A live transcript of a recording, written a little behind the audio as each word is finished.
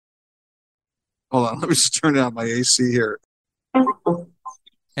Hold on, let me just turn down my AC here.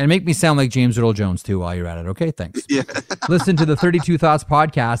 And make me sound like James Earl Jones, too, while you're at it. Okay, thanks. Yeah. Listen to the 32 Thoughts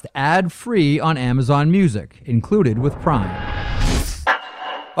podcast ad-free on Amazon Music, included with Prime.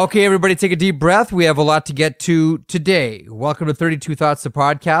 Okay, everybody, take a deep breath. We have a lot to get to today. Welcome to 32 Thoughts, the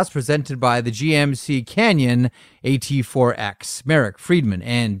podcast, presented by the GMC Canyon AT4X. Merrick, Friedman,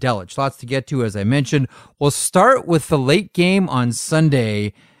 and Delich. Lots to get to, as I mentioned. We'll start with the late game on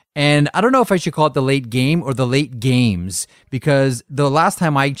Sunday. And I don't know if I should call it the late game or the late games, because the last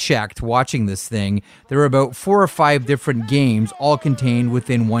time I checked watching this thing, there were about 4 or 5 different games all contained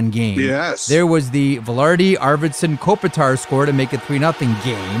within one game. Yes. There was the Velarde Arvidsson Kopitar score to make it 3-0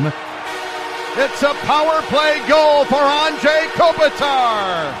 game. It's a power play goal for Andrei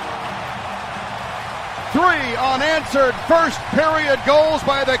Kopitar. 3 unanswered first period goals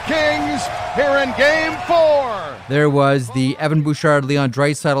by the Kings here in Game 4. There was the Evan Bouchard, Leon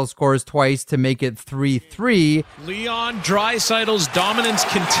Draisaitl scores twice to make it 3-3. Leon Draisaitl's dominance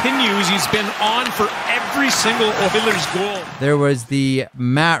continues. He's been on for every single Oilers goal. There was the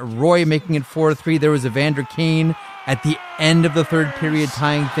Matt Roy making it 4-3. There was Evander Kane at the end of the third period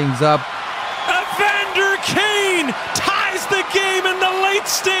tying things up. Evander Kane ties the game in the late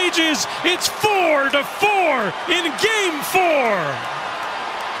stages. It's 4-4 in Game 4.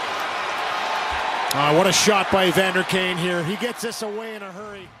 What a shot by Evander Kane here. He gets this away in a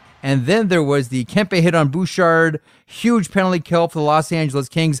hurry. And then there was the Kempe hit on Bouchard. Huge penalty kill for the Los Angeles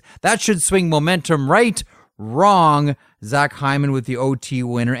Kings. That should swing momentum right. Wrong. Zach Hyman with the OT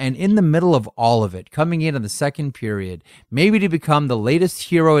winner. And in the middle of all of it, coming in the second period, maybe to become the latest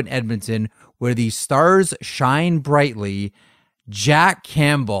hero in Edmonton, where the stars shine brightly, Jack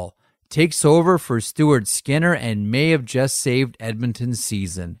Campbell takes over for Stuart Skinner and may have just saved Edmonton's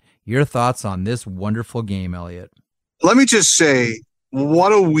season. Your thoughts on this wonderful game, Elliot? Let me just say,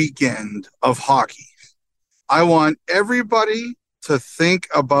 what a weekend of hockey. I want everybody to think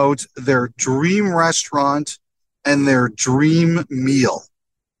about their dream restaurant and their dream meal,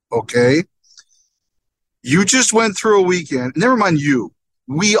 okay? You just went through a weekend. Never mind you.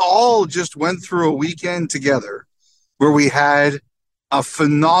 We all just went through a weekend together where we had a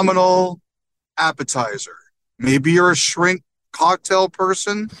phenomenal appetizer. Maybe you're a shrimp cocktail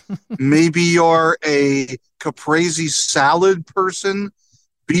person. Maybe you're a caprese salad person,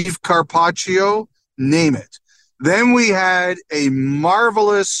 beef carpaccio, name it. Then we had a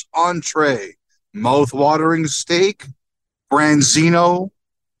marvelous entree, mouth-watering steak, branzino,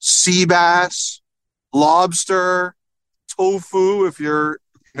 sea bass, lobster, tofu, if you're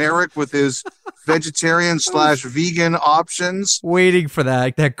Merrick with his vegetarian / vegan options. Waiting for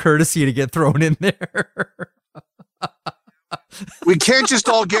that courtesy to get thrown in there. We can't just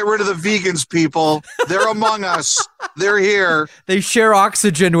all get rid of the vegans, people. They're among us. They're here. They share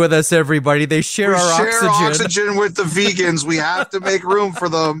oxygen with us, everybody. They share oxygen with the vegans. We have to make room for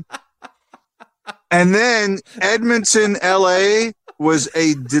them. And then Edmonton, LA was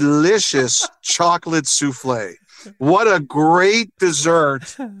a delicious chocolate souffle. What a great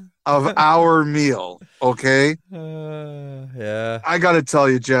dessert of our meal, okay? Yeah. I got to tell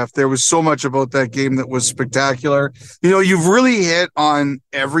you, Jeff, there was so much about that game that was spectacular. You know, you've really hit on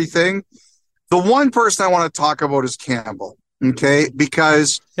everything. The one person I want to talk about is Campbell, okay?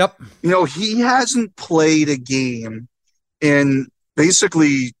 Because, you know, he hasn't played a game in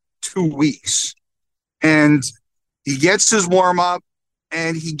basically 2 weeks. And he gets his warm-up,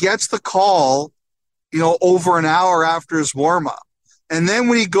 and he gets the call, you know, over an hour after his warm-up. And then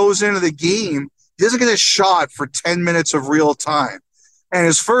when he goes into the game, he doesn't get a shot for 10 minutes of real time. And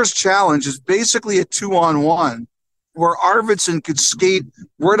his first challenge is basically a 2-on-1 where Arvidsson could skate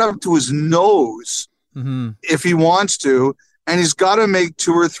right up to his nose if he wants to. And he's got to make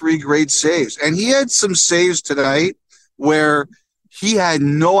 2 or 3 great saves. And he had some saves tonight where he had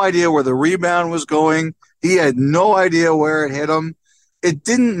no idea where the rebound was going. He had no idea where it hit him. It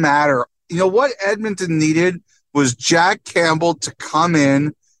didn't matter. You know what Edmonton needed was Jack Campbell to come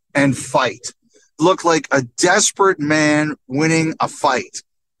in and fight. Look like a desperate man winning a fight.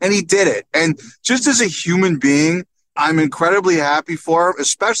 And he did it. And just as a human being, I'm incredibly happy for him,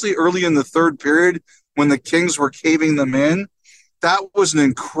 especially early in the third period when the Kings were caving them in. That was an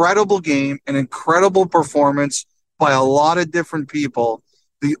incredible game, an incredible performance by a lot of different people.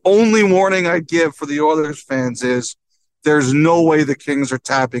 The only warning I'd give for the Oilers fans is there's no way the Kings are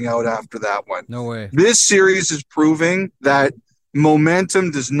tapping out after that one. No way. This series is proving that momentum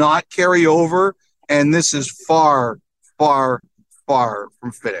does not carry over, and this is far far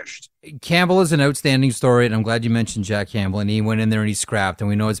from finished. Campbell is an outstanding story, and I'm glad you mentioned Jack Campbell. And he went in there and he scrapped, and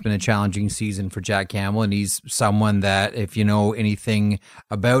we know it's been a challenging season for Jack Campbell, and he's someone that if you know anything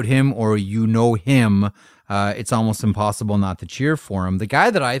about him or you know him, it's almost impossible not to cheer for him. The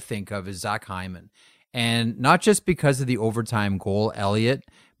guy that I think of is Zach Hyman, and not just because of the overtime goal, Elliot,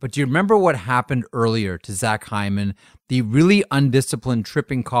 but do you remember what happened earlier to Zach Hyman? The really undisciplined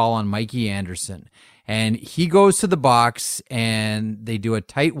tripping call on Mikey Anderson. And he goes to the box and they do a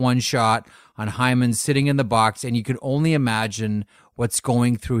tight one shot on Hyman sitting in the box. And you can only imagine what's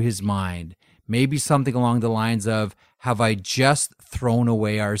going through his mind. Maybe something along the lines of, have I just thrown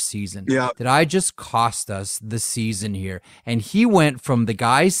away our season? Yeah. Did I just cost us the season here? And he went from the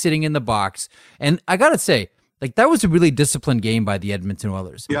guy sitting in the box. And I got to say, like, that was a really disciplined game by the Edmonton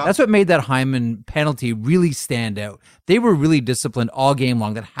Oilers. Yeah. That's what made that Hyman penalty really stand out. They were really disciplined all game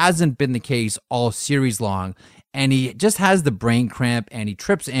long. That hasn't been the case all series long. And he just has the brain cramp, and he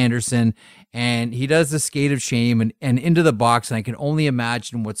trips Anderson, and he does the skate of shame and into the box. And I can only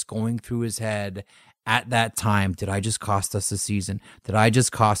imagine what's going through his head at that time. Did I just cost us a season? Did I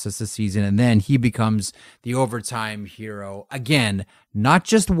just cost us a season? And then he becomes the overtime hero. Again, not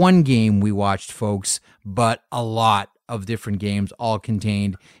just one game we watched, folks, but a lot of different games all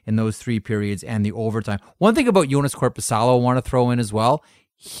contained in those 3 periods and the overtime. One thing about Joonas Korpisalo I want to throw in as well.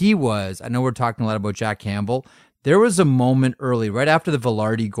 I know we're talking a lot about Jack Campbell. There was a moment early, right after the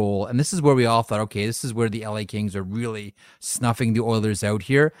Velarde goal, and this is where we all thought, okay, this is where the LA Kings are really snuffing the Oilers out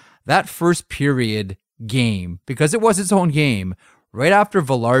here. That first period game, because it was its own game, right after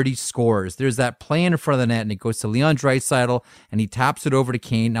Velarde scores, there's that play in front of the net, and it goes to Leon Draisaitl, and he taps it over to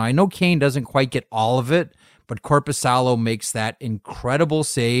Kane. Now, I know Kane doesn't quite get all of it, but Korpisalo makes that incredible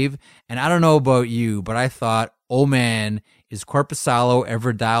save, and I don't know about you, but I thought, oh man, is Korpisalo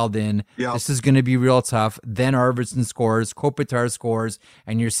ever dialed in? Yeah. This is going to be real tough. Then Arvidsson scores, Kopitar scores,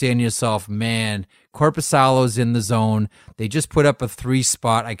 and you're saying to yourself, man, Korpisalo's in the zone. They just put up a 3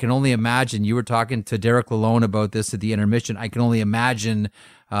 spot. I can only imagine. You were talking to Derek Lalonde about this at the intermission. I can only imagine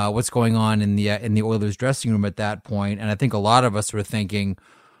what's going on in the Oilers dressing room at that point. And I think a lot of us were thinking,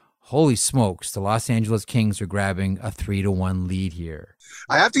 holy smokes, the Los Angeles Kings are grabbing a 3-1 lead here.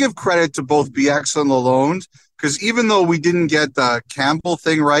 I have to give credit to both BX and Lalonde, because even though we didn't get the Campbell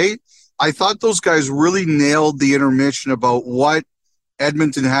thing right, I thought those guys really nailed the intermission about what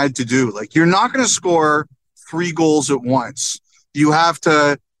Edmonton had to do. Like, you're not going to score 3 goals at once. You have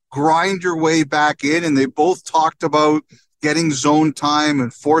to grind your way back in, and they both talked about getting zone time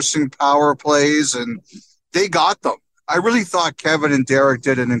and forcing power plays, and they got them. I really thought Kevin and Derek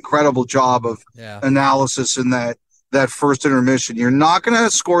did an incredible job of analysis in that first intermission. You're not going to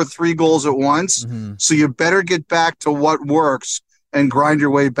score 3 goals at once, so you better get back to what works and grind your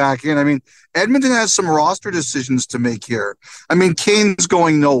way back in. I mean, Edmonton has some roster decisions to make here. I mean, Kane's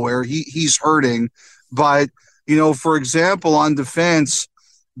going nowhere. He's hurting. But, you know, for example, on defense,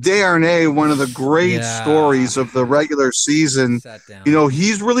 Desharnais, one of the great stories of the regular season, you know,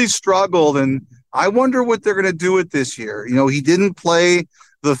 he's really struggled, and I wonder what they're going to do with this year. You know, he didn't play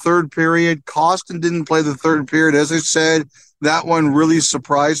the third period. Costin didn't play the third period. As I said, that one really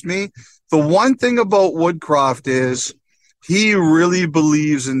surprised me. The one thing about Woodcroft is he really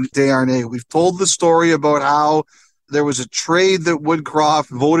believes in Desharnais. We've told the story about how there was a trade that Woodcroft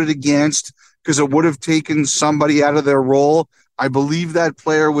voted against because it would have taken somebody out of their role. I believe that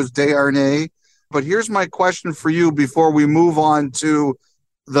player was Desharnais. But here's my question for you before we move on to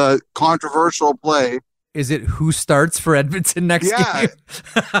the controversial play. Is it who starts for Edmonton next game?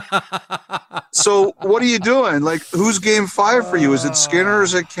 So what are you doing? Like, who's game 5 for you? Is it Skinner or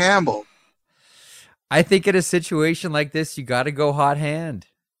is it Campbell? I think in a situation like this, you got to go hot hand.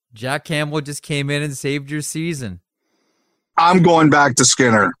 Jack Campbell just came in and saved your season. I'm going back to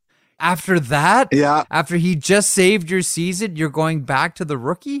Skinner. After that? Yeah. After he just saved your season, you're going back to the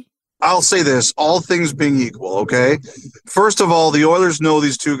rookie? I'll say this, all things being equal, okay? First of all, the Oilers know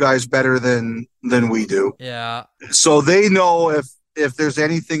these two guys better than we do. Yeah. So they know if there's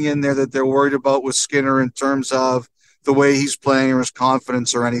anything in there that they're worried about with Skinner in terms of the way he's playing or his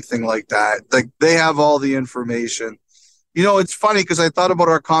confidence or anything like that. Like, they have all the information. You know, it's funny because I thought about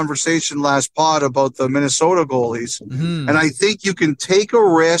our conversation last pod about the Minnesota goalies, and I think you can take a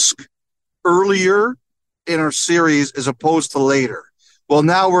risk earlier in our series as opposed to later. Well,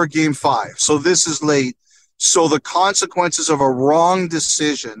 now we're game 5, so this is late. So the consequences of a wrong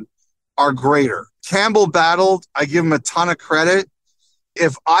decision are greater. Campbell battled. I give him a ton of credit.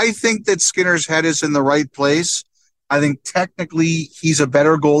 If I think that Skinner's head is in the right place, I think technically he's a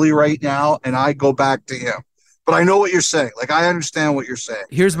better goalie right now, and I go back to him. But I know what you're saying. Like, I understand what you're saying.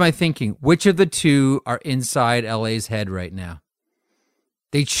 Here's my thinking. Which of the two are inside LA's head right now?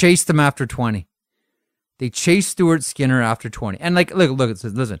 They chased them after 20. They chased Stuart Skinner after 20. And like, look,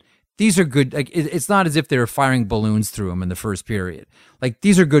 listen, these are good. Like, it's not as if they were firing balloons through him in the first period. Like,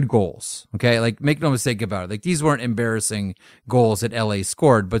 these are good goals. Okay. Like, make no mistake about it. Like, these weren't embarrassing goals that LA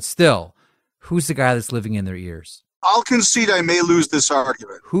scored, but still, who's the guy that's living in their ears? I'll concede I may lose this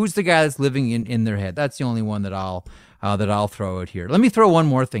argument. Who's the guy that's living in their head? That's the only one that I'll throw out here. Let me throw one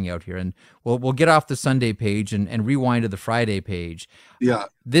more thing out here, and we'll get off the Sunday page and rewind to the Friday page. Yeah.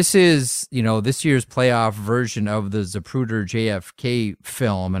 This is, this year's playoff version of the Zapruder JFK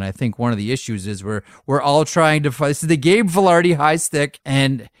film, and I think one of the issues is we're all trying to find. This is the Gabe Vilardi high stick,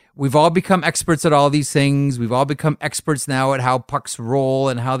 and we've all become experts at all these things. We've all become experts now at how pucks roll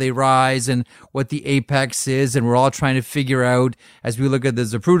and how they rise and what the apex is, and we're all trying to figure out, as we look at the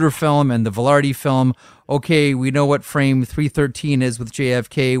Zapruder film and the Vilardi film, okay, we know what frame 313 is with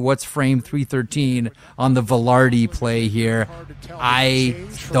JFK. What's frame 313 on the Vilardi play here? I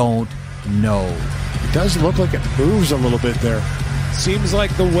don't know. It does look like it moves a little bit there. Seems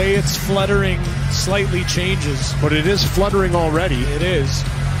like the way it's fluttering slightly changes. But it is fluttering already. It is.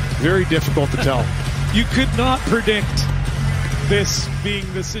 Very difficult to tell. You could not predict this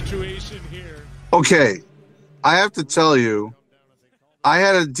being the situation here. Okay. I have to tell you, I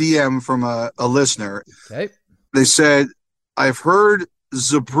had a DM from a listener. Okay. They said, I've heard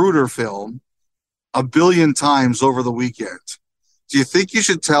Zapruder film a billion times over the weekend. Do you think you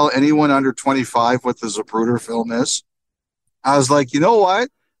should tell anyone under 25 what the Zapruder film is? I was like, you know what?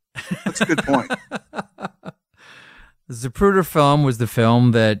 That's a good point. The Zapruder film was the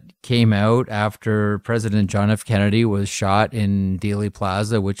film that came out after President John F. Kennedy was shot in Dealey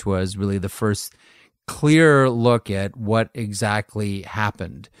Plaza, which was really the first clear look at what exactly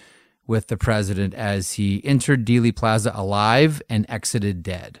happened with the president as he entered Dealey Plaza alive and exited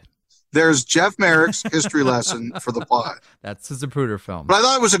dead. There's Jeff Merrick's history lesson for the pod. That's the Zapruder film. But I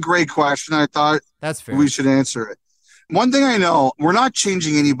thought it was a great question. I thought that's fair. We should answer it. One thing I know, we're not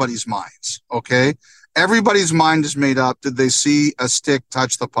changing anybody's minds, okay? Everybody's mind is made up. Did they see a stick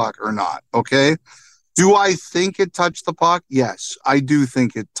touch the puck or not, okay? Do I think it touched the puck? Yes, I do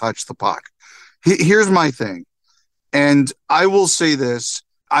think it touched the puck. Here's my thing, and I will say this.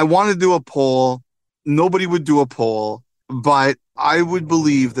 I want to do a poll. Nobody would do a poll, but I would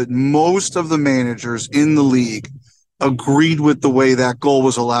believe that most of the managers in the league agreed with the way that goal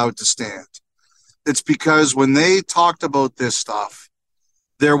was allowed to stand. It's because when they talked about this stuff,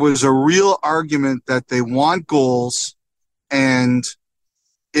 there was a real argument that they want goals, and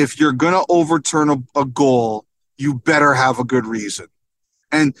if you're going to overturn a goal, you better have a good reason.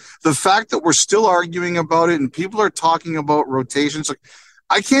 And the fact that we're still arguing about it and people are talking about rotations, like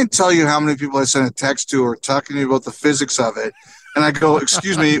I can't tell you how many people I sent a text to or talking to me about the physics of it. And I go,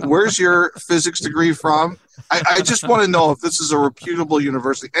 excuse me, where's your physics degree from? I just want to know if this is a reputable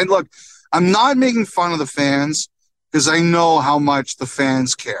university. And look, I'm not making fun of the fans because I know how much the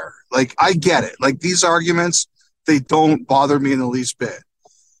fans care. Like, I get it. Like, these arguments, they don't bother me in the least bit.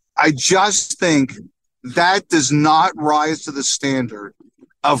 I just think that does not rise to the standard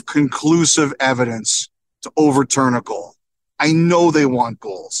of conclusive evidence to overturn a goal. I know they want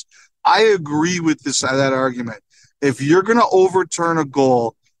goals. I agree with that argument. If you're going to overturn a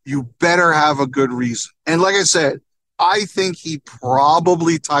goal, you better have a good reason. And like I said, I think he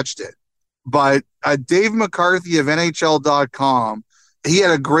probably touched it. But Dave McCarthy of NHL.com, he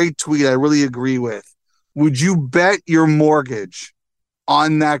had a great tweet I really agree with. Would you bet your mortgage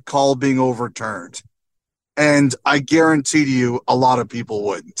on that call being overturned? And I guarantee to you a lot of people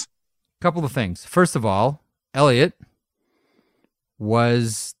wouldn't. Couple of things. First of all, Elliot,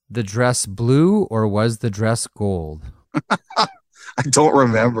 was the dress blue or was the dress gold? I don't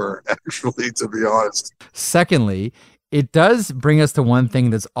remember, actually, to be honest. Secondly, it does bring us to one thing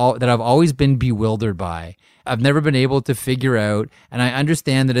that I've always been bewildered by. I've never been able to figure out, and I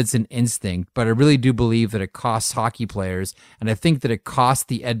understand that it's an instinct, but I really do believe that it costs hockey players, and I think that it cost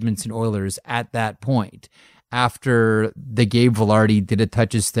the Edmonton Oilers at that point. After the Gabe Vilardi, did it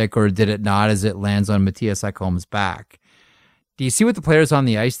touch his stick or did it not as it lands on Matthias Ekholm's back? Do you see what the players on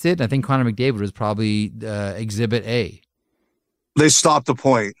the ice did? I think Connor McDavid was probably Exhibit A. They stopped the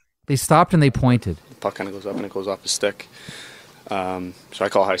point. They stopped and they pointed. The puck kind of goes up and it goes off his stick. So I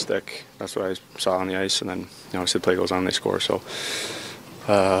call high stick. That's what I saw on the ice. And then, the play goes on and they score. So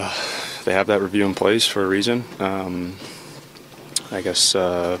they have that review in place for a reason. I guess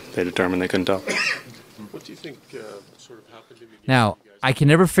they determined they couldn't tell. What do you think sort of happened? Now, I can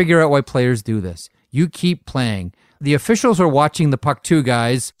never figure out why players do this. You keep playing. The officials are watching the puck too,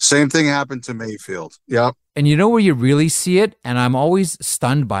 guys. Same thing happened to Mayfield. Yep. And you know where you really see it? And I'm always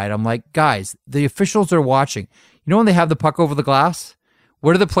stunned by it. I'm like, guys, the officials are watching. You know when they have the puck over the glass?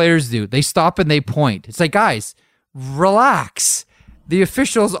 What do the players do? They stop and they point. It's like, guys, relax. The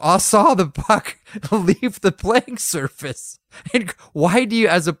officials all saw the puck leave the playing surface. And why do you,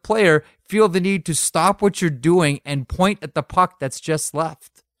 as a player, feel the need to stop what you're doing and point at the puck that's just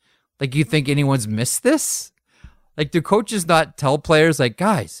left? Like, you think anyone's missed this? Like, do coaches not tell players, like,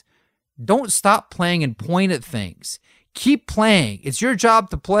 guys, don't stop playing and point at things. Keep playing. It's your job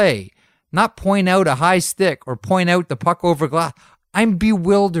to play, not point out a high stick or point out the puck over glass. I'm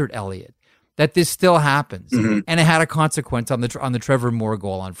bewildered, Elliot, that this still happens. And it had a consequence on the Trevor Moore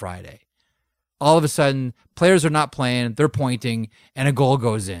goal on Friday. All of a sudden, players are not playing, they're pointing, and a goal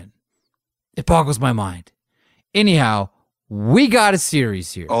goes in. It boggles my mind. Anyhow, we got a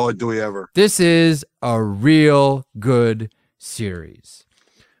series here. Oh, do we ever? This is a real good series.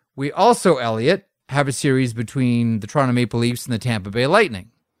 We also, Elliot, have a series between the Toronto Maple Leafs and the Tampa Bay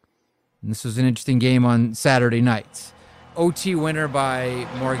Lightning. And this was an interesting game on Saturday nights. OT winner by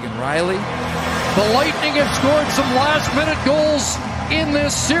Morgan Rielly. The Lightning have scored some last-minute goals in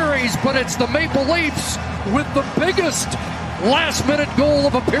this series, but it's the Maple Leafs with the biggest last-minute goal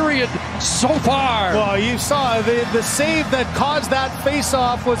of a period so far. Well, you saw the save that caused that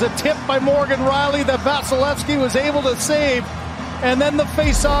face-off was a tip by Morgan Rielly that Vasilevsky was able to save, and then the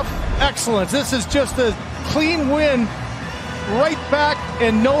face-off excellence. This is just a clean win, right back,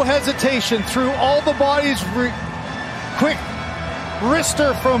 and no hesitation through all the bodies. Quick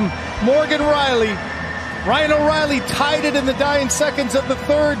wrister from Morgan Rielly. Ryan O'Reilly tied it in the dying seconds of the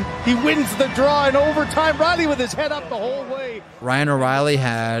third. He wins the draw in overtime. Rielly with his head up the whole way. Ryan O'Reilly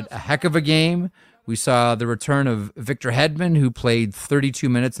had a heck of a game. We saw the return of Victor Hedman, who played 32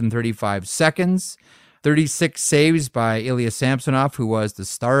 minutes and 35 seconds. 36 saves by Ilya Samsonov, who was the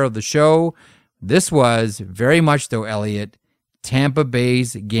star of the show. This was very much, though, Elliot, Tampa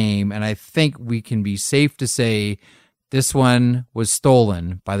Bay's game, and I think we can be safe to say this one was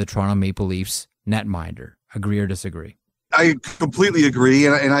stolen by the Toronto Maple Leafs netminder. Agree or disagree? I completely agree,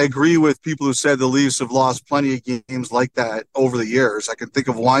 and I agree with people who said the Leafs have lost plenty of games like that over the years. I can think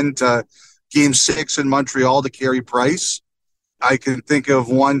of one to Game 6 in Montreal to Carey Price. I can think of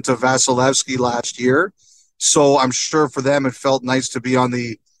one to Vasilevsky last year. So I'm sure for them it felt nice to be on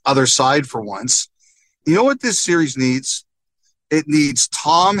the other side for once. You know what this series needs? It needs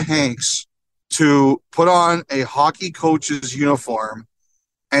Tom Hanks to put on a hockey coach's uniform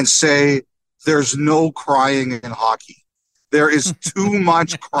and say, there's no crying in hockey. There is too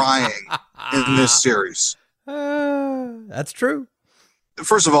much crying in this series. That's true.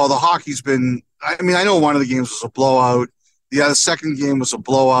 First of all, the hockey's been, I mean, I know one of the games was a blowout. Yeah, the second game was a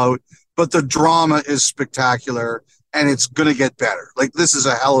blowout, but the drama is spectacular and it's going to get better. Like, this is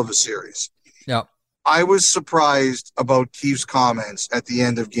a hell of a series. Yep. I was surprised about Keefe's comments at the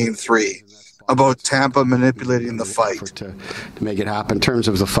end of Game 3 about Tampa manipulating the fight. To make it happen. In terms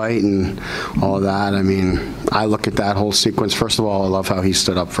of the fight and all of that, I mean, I look at that whole sequence. First of all, I love how he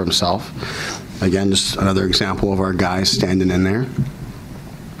stood up for himself. Again, just another example of our guys standing in there.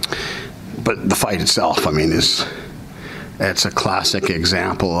 But the fight itself, I mean, it's a classic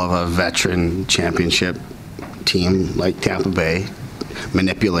example of a veteran championship team like Tampa Bay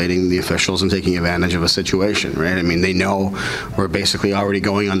manipulating the officials and taking advantage of a situation, right? I mean, they know we're basically already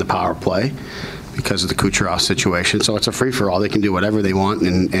going on the power play because of the Kucherov situation, so it's a free-for-all. They can do whatever they want,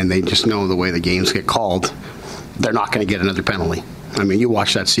 and they just know the way the games get called, they're not going to get another penalty. I mean, you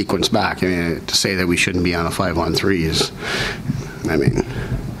watch that sequence back. I mean, to say that we shouldn't be on a 5-on-3 is, I mean,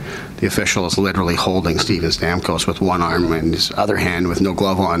 the official is literally holding Steven Stamkos with one arm and his other hand with no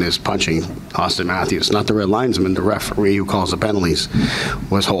glove on is punching Austin Matthews. Not the red linesman, the referee who calls the penalties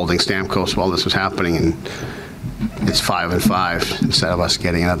was holding Stamkos while this was happening, and it's 5-5 instead of us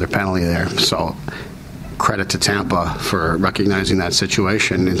getting another penalty there. So credit to Tampa for recognizing that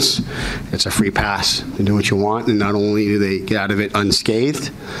situation. It's a free pass to do what you want, and not only do they get out of it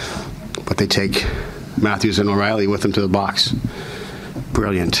unscathed, but they take Matthews and O'Reilly with them to the box.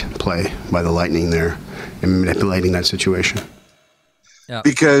 Brilliant play by the Lightning there in manipulating that situation. Yeah.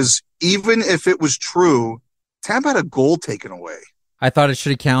 Because even if it was true, Tampa had a goal taken away. I thought it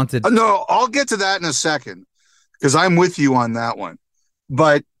should have counted. No, I'll get to that in a second because I'm with you on that one.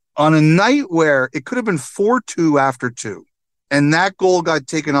 But on a night where it could have been 4-2 after 2, and that goal got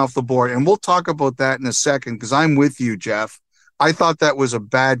taken off the board, and we'll talk about that in a second because I'm with you, Jeff. I thought that was a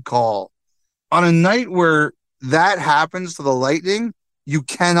bad call. On a night where that happens to the Lightning, you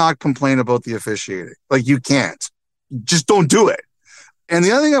cannot complain about the officiating. Like, you can't. Just don't do it. And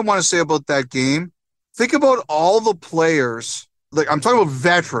the other thing I want to say about that game, think about all the players. Like, I'm talking about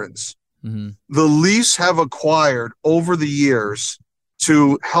veterans. Mm-hmm. The Leafs have acquired over the years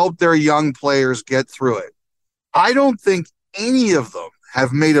to help their young players get through it. I don't think any of them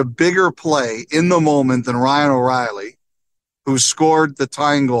have made a bigger play in the moment than Ryan O'Reilly, who scored the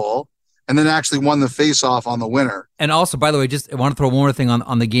tying goal and then actually won the faceoff on the winner. And also, by the way, just I want to throw one more thing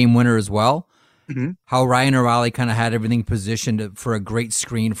on the game winner as well. Mm-hmm. How Ryan O'Reilly kind of had everything positioned for a great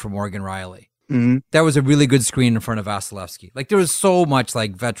screen for Morgan Rielly. Mm-hmm. That was a really good screen in front of Vasilevsky. Like, there was so much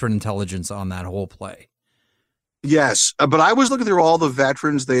like veteran intelligence on that whole play. Yes, but I was looking through all the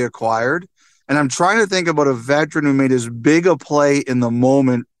veterans they acquired, and I'm trying to think about a veteran who made as big a play in the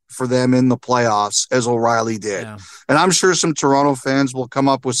moment for them in the playoffs as O'Reilly did. Yeah. And I'm sure some Toronto fans will come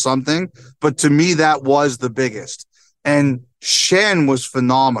up with something, but to me, that was the biggest. And Schenn was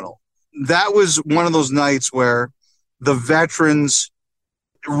phenomenal. That was one of those nights where the veterans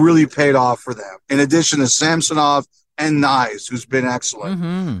really paid off for them, in addition to Samsonov and Knies, who's been excellent.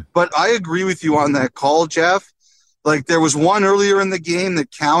 Mm-hmm. But I agree with you on that call, Jeff. Like, there was one earlier in the game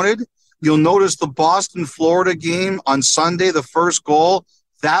that counted. You'll notice the Boston-Florida game on Sunday, the first goal,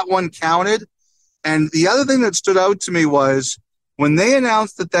 that one counted. And the other thing that stood out to me was when they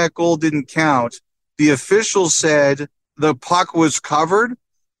announced that that goal didn't count, the officials said the puck was covered.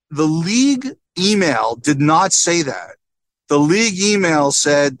 The league email did not say that. The league email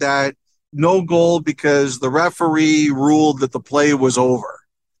said that no goal because the referee ruled that the play was over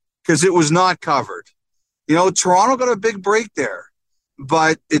because it was not covered. You know, Toronto got a big break there,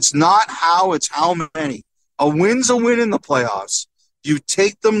 but it's not how, it's how many. A win's a win in the playoffs. You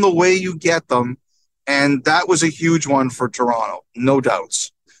take them the way you get them, and that was a huge one for Toronto, no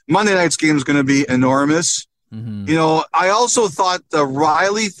doubts. Monday night's game is going to be enormous. Mm-hmm. You know, I also thought the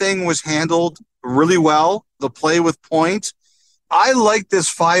Rielly thing was handled really well, the play with point. I like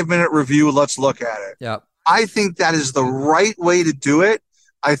this 5-minute review. Let's look at it. Yeah. I think that is the right way to do it.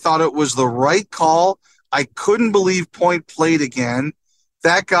 I thought it was the right call. I couldn't believe Point played again.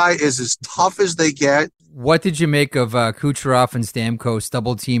 That guy is as tough as they get. What did you make of Kucherov and Stamkos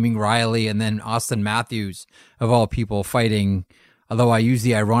double teaming Rielly, and then Austin Matthews, of all people, fighting, although I use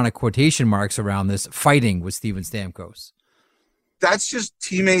the ironic quotation marks around this, fighting with Steven Stamkos? That's just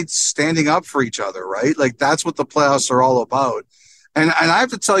teammates standing up for each other, right? Like, that's what the playoffs are all about. And I have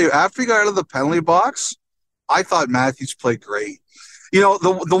to tell you, after he got out of the penalty box, I thought Matthews played great. You know,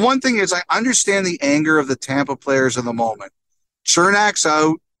 the one thing is, I understand the anger of the Tampa players in the moment. Chernak's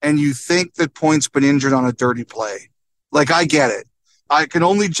out, and you think that Point's been injured on a dirty play. Like, I get it. I can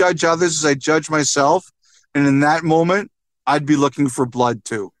only judge others as I judge myself. And in that moment, I'd be looking for blood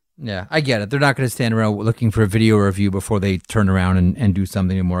too. Yeah, I get it. They're not going to stand around looking for a video review before they turn around and do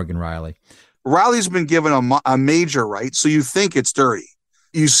something to Morgan Rielly. Rielly's been given a major, right? So you think it's dirty.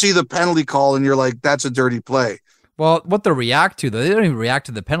 You see the penalty call and you're like, that's a dirty play. Well, what they react to, though, they don't even react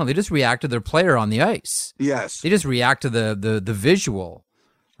to the penalty. They just react to their player on the ice. Yes. They just react to the visual,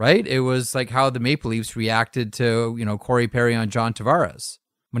 right? It was like how the Maple Leafs reacted to, you know, Corey Perry on John Tavares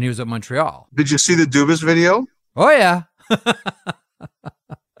when he was at Montreal. Did you see the Dubas video? Oh, yeah.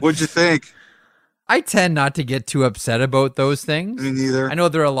 What'd you think? I tend not to get too upset about those things. Me neither. I know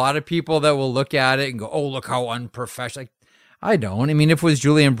there are a lot of people that will look at it and go, oh, look how unprofessional. I don't. I mean, if it was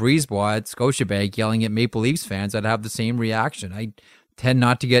Julien Brisebois at Scotiabank yelling at Maple Leafs fans, I'd have the same reaction. I tend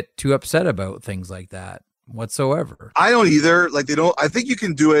not to get too upset about things like that whatsoever. I don't either. Like, they don't. I think you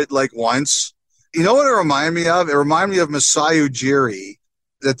can do it like once. You know what it reminded me of? It reminded me of Masai Ujiri,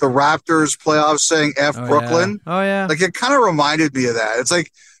 that the Raptors playoffs saying F Brooklyn. Yeah. Oh, yeah. Like, it kind of reminded me of that. It's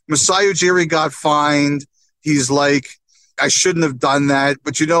like Masai Ujiri got fined. He's like, I shouldn't have done that.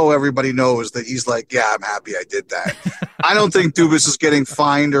 But, you know, everybody knows that he's like, yeah, I'm happy I did that. I don't think Dubas is getting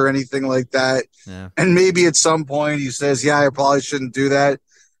fined or anything like that. Yeah. And maybe at some point he says, yeah, I probably shouldn't do that.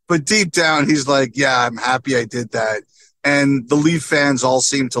 But deep down, he's like, yeah, I'm happy I did that. And the Leaf fans all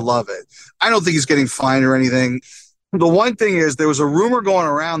seem to love it. I don't think he's getting fined or anything. The one thing is, there was a rumor going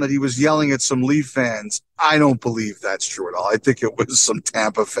around that he was yelling at some Leaf fans. I don't believe that's true at all. I think it was some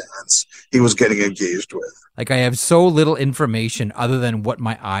Tampa fans he was getting engaged with. Like, I have so little information other than what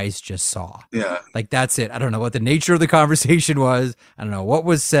my eyes just saw. Yeah. Like, that's it. I don't know what the nature of the conversation was. I don't know what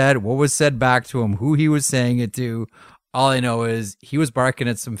was said back to him, who he was saying it to. All I know is he was barking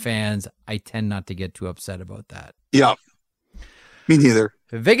at some fans. I tend not to get too upset about that. Yeah. Me neither.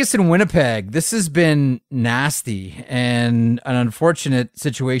 Vegas and Winnipeg. This has been nasty and an unfortunate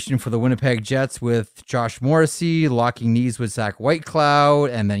situation for the Winnipeg Jets, with Josh Morrissey locking knees with Zach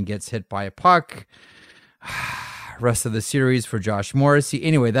Whitecloud and then gets hit by a puck. Rest of the series for Josh Morrissey.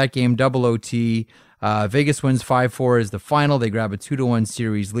 Anyway, that game, double OT. Vegas wins 5-4 is the final. They grab a 2-1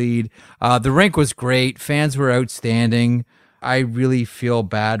 series lead. The rink was great. Fans were outstanding. I really feel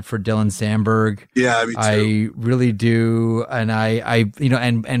bad for Dylan Sandberg. Yeah, me too. I really do. And I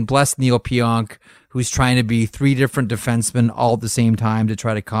and bless Neil Pionk, who's trying to be three different defensemen all at the same time to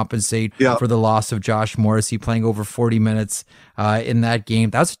try to compensate for the loss of Josh Morrissey playing over 40 minutes in that game.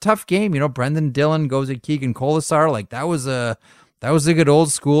 That was a tough game. Brendan Dillon goes at Keegan Colasar. Like that was a good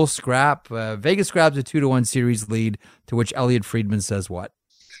old school scrap. Vegas grabs a 2-1 series lead, to which Elliot Friedman says what?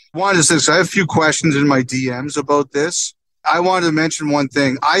 Wanted to say, so I have a few questions in my DMs about this. I wanted to mention one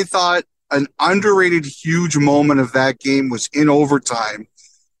thing. I thought an underrated huge moment of that game was in overtime,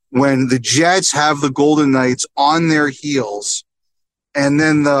 when the Jets have the Golden Knights on their heels, and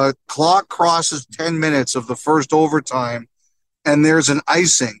then the clock crosses 10 minutes of the first overtime, and there's an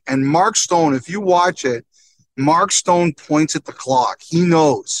icing. And Mark Stone, if you watch it, Mark Stone points at the clock. He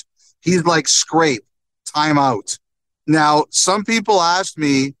knows. He's like, scrape, timeout. Now, some people asked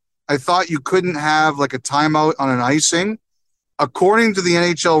me, I thought you couldn't have like a timeout on an icing. According to the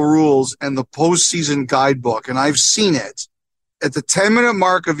NHL rules and the postseason guidebook, and I've seen it, at the 10-minute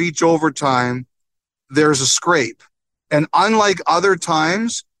mark of each overtime, there's a scrape. And unlike other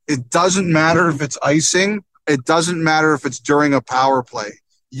times, it doesn't matter if it's icing. It doesn't matter if it's during a power play.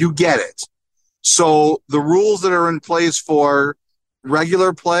 You get it. So the rules that are in place for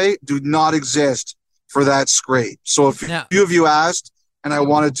regular play do not exist for that scrape. So if a few of you asked, and I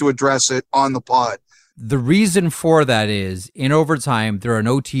wanted to address it on the pod. The reason for that is, in overtime, there are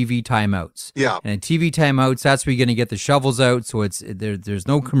no TV timeouts. Yeah. And in TV timeouts, that's where you're going to get the shovels out. So there's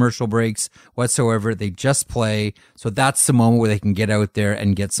no commercial breaks whatsoever. They just play. So that's the moment where they can get out there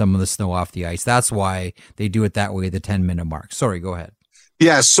and get some of the snow off the ice. That's why they do it that way, the 10-minute mark. Sorry, go ahead.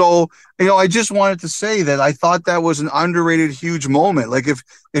 Yeah, so, I just wanted to say that I thought that was an underrated huge moment. Like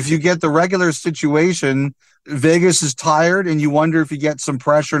if you get the regular situation, Vegas is tired and you wonder if you get some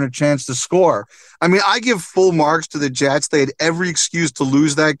pressure and a chance to score. I mean, I give full marks to the Jets. They had every excuse to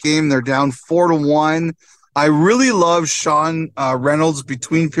lose that game. They're down 4-1. I really love Sean Reynolds'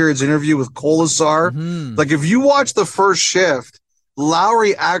 between periods interview with Colasar. Mm-hmm. Like if you watch the first shift,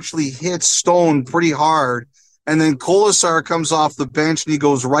 Lowry actually hits Stone pretty hard. And then Colasar comes off the bench and he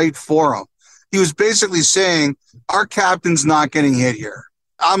goes right for him. He was basically saying, our captain's not getting hit here.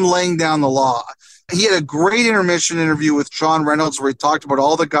 I'm laying down the law. He had a great intermission interview with Sean Reynolds where he talked about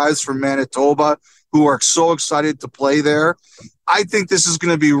all the guys from Manitoba who are so excited to play there. I think this is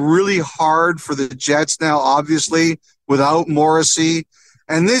going to be really hard for the Jets now, obviously, without Morrissey.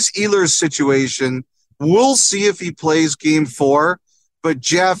 And this Ehlers situation, we'll see if he plays game 4. But,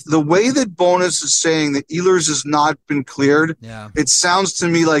 Jeff, the way that Bowness is saying that Ehlers has not been cleared, it sounds to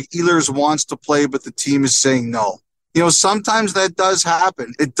me like Ehlers wants to play, but the team is saying no. Sometimes that does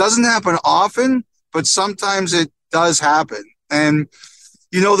happen. It doesn't happen often, but sometimes it does happen. And,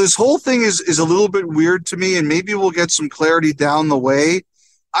 this whole thing is a little bit weird to me, and maybe we'll get some clarity down the way.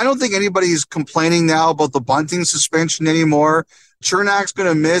 I don't think anybody's complaining now about the Bunting suspension anymore. Chernak's going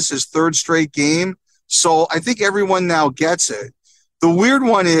to miss his 3rd straight game. So I think everyone now gets it. The weird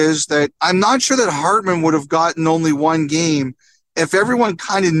one is that I'm not sure that Hartman would have gotten only 1 game if everyone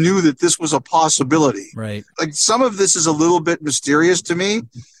kind of knew that this was a possibility. Right. Like some of this is a little bit mysterious to me.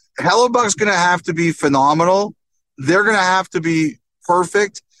 Hellebuck's going to have to be phenomenal. They're going to have to be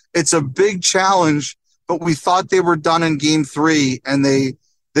perfect. It's a big challenge, but we thought they were done in game 3 and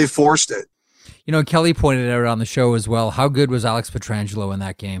they forced it. Kelly pointed out on the show as well, how good was Alex Pietrangelo in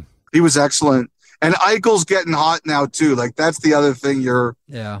that game? He was excellent. And Eichel's getting hot now too. Like that's the other thing you're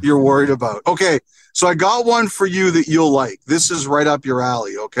worried about. Okay, so I got one for you that you'll like. This is right up your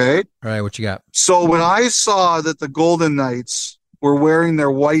alley, okay? All right, what you got? So when I saw that the Golden Knights were wearing their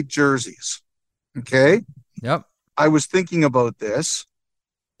white jerseys, okay? Yep. I was thinking about this.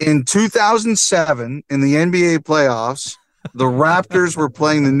 In 2007, in the NBA playoffs, the Raptors were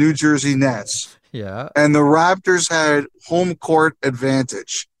playing the New Jersey Nets. Yeah. And the Raptors had home court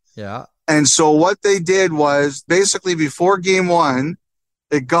advantage. Yeah. And so what they did was basically before game 1,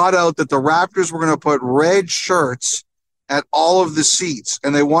 it got out that the Raptors were going to put red shirts at all of the seats,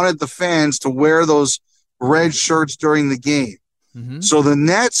 and they wanted the fans to wear those red shirts during the game. Mm-hmm. So the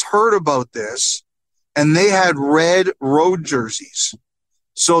Nets heard about this, and they had red road jerseys.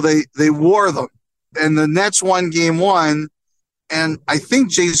 So they wore them, and the Nets won game 1, and I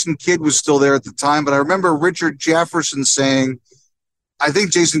think Jason Kidd was still there at the time, but I remember Richard Jefferson saying, I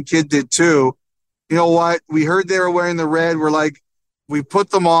think Jason Kidd did too. You know what? We heard they were wearing the red. We're like, we put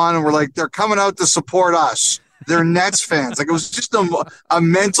them on and we're like, they're coming out to support us. They're Nets fans. Like it was just a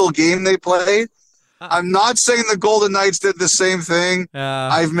mental game they played. I'm not saying the Golden Knights did the same thing.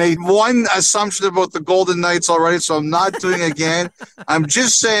 I've made one assumption about the Golden Knights already, so I'm not doing it again. I'm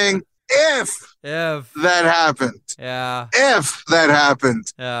just saying if that happened, if that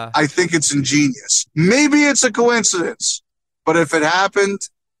happened, I think it's ingenious. Maybe it's a coincidence, but if it happened,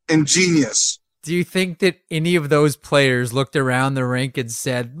 ingenious. Do you think that any of those players looked around the rink and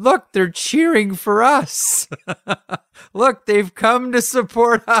said, look, they're cheering for us. Look, they've come to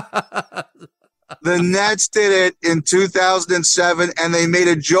support us. The Nets did it in 2007, and they made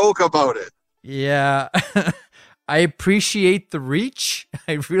a joke about it. Yeah. I appreciate the reach.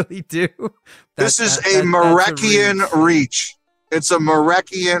 I really do. This is a Marekian reach. It's a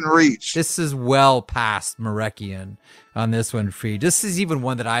Marekian reach. This is well past Marekian on this one, Free. This is even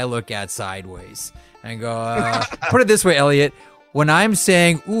one that I look at sideways and go, put it this way, Elliot. When I'm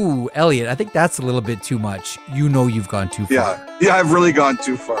saying, ooh, Elliot, I think that's a little bit too much, you know you've gone too far. Yeah, I've really gone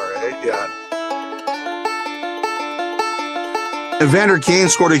too far, right? Yeah. Evander Kane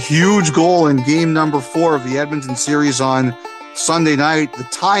scored a huge goal in game number 4 of the Edmonton series on Sunday night, the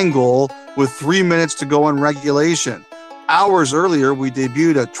tying goal with 3 minutes to go in regulation. Hours earlier, we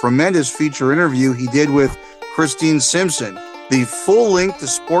debuted a tremendous feature interview he did with Christine Simpson. The full link to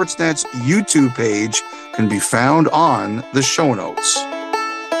Sportsnet's YouTube page can be found on the show notes.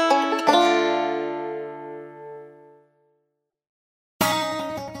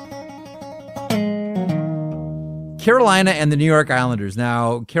 Carolina and the New York Islanders.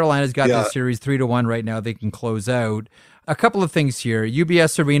 Now, Carolina's got this series 3-1 right now. They can close out. A couple of things here.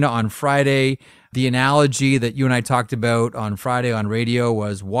 UBS Arena on Friday. The analogy that you and I talked about on Friday on radio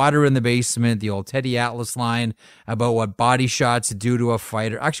was water in the basement, the old Teddy Atlas line about what body shots do to a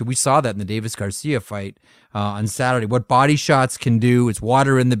fighter. Actually, we saw that in the Davis Garcia fight on Saturday. What body shots can do, it's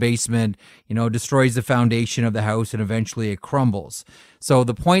water in the basement, destroys the foundation of the house, and eventually it crumbles. So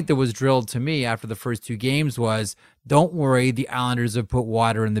the point that was drilled to me after the first 2 games was, don't worry, the Islanders have put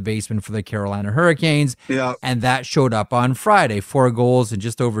water in the basement for the Carolina Hurricanes. Yeah. And that showed up on Friday. 4 goals in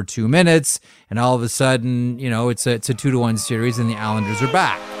just over 2 minutes. And all of a sudden, it's a 2-1 series and the Islanders are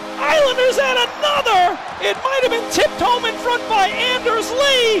back. Islanders add another. It might have been tipped home in front by Anders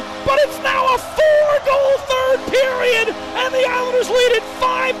Lee, but it's now a 4-goal third period, and the Islanders lead it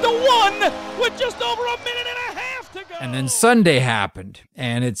 5-1 with just over a minute and a half to go. And then Sunday happened,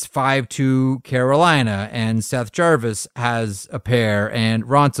 and it's 5-2 Carolina, and Seth Jarvis has a pair, and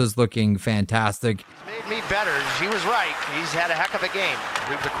Ronta's looking fantastic. Made me better. He was right. He's had a heck of a game. I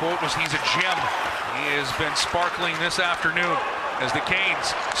believe the quote was, he's a gem. He has been sparkling this afternoon as the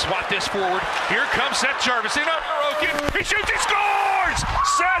Canes swat this forward. Here comes Seth Jarvis in up Roken. He shoots, he scores!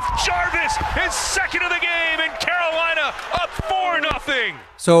 Seth Jarvis, his second of the game, and Carolina up 4-0.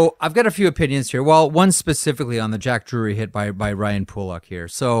 So I've got a few opinions here. Well, one specifically on the Jack Drury hit by Ryan Pulock here.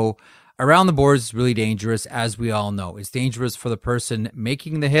 So around the boards is really dangerous, as we all know. It's dangerous for the person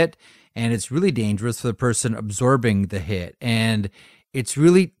making the hit, and it's really dangerous for the person absorbing the hit. And it's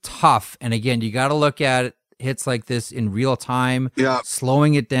really tough. And again, you got to look at hits like this in real time. Yeah.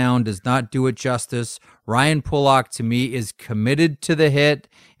 Slowing it down does not do it justice. Ryan Pulock, to me, is committed to the hit,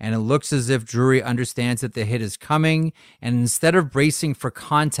 and it looks as if Drury understands that the hit is coming. And instead of bracing for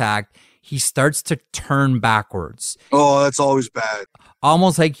contact, he starts to turn backwards. Oh, that's always bad.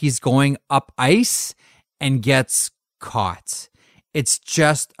 Almost like he's going up ice and gets caught. It's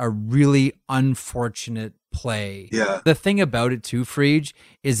just a really unfortunate play. Yeah. The thing about it too, Frege,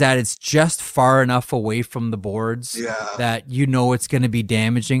 is that it's just far enough away from the boards that it's going to be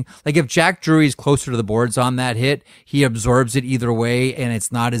damaging. Like if Jack Drury is closer to the boards on that hit, he absorbs it either way and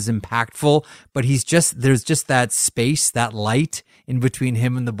it's not as impactful, but there's just that space, that light in between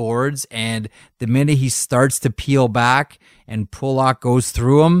him and the boards, and the minute he starts to peel back and Pulock goes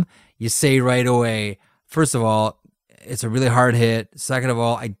through him, you say right away, first of all, it's a really hard hit. Second of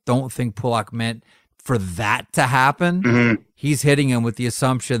all, I don't think Pulock meant for that to happen. Mm-hmm. He's hitting him with the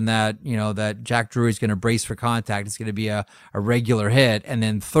assumption that, that Jack Drury is going to brace for contact. It's going to be a regular hit. And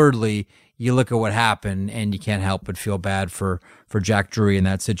then thirdly, you look at what happened and you can't help but feel bad for Jack Drury in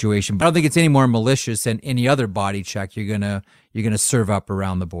that situation. But I don't think it's any more malicious than any other body check you're going to serve up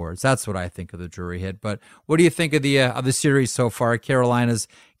around the boards. That's what I think of the Drury hit. But what do you think of the series so far? Carolina's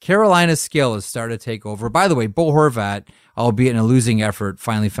skill has started to take over. By the way, Bo Horvat, albeit in a losing effort,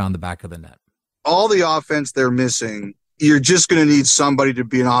 finally found the back of the net. All the offense they're missing, you're just going to need somebody to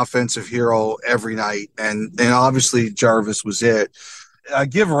be an offensive hero every night. And obviously Jarvis was it. I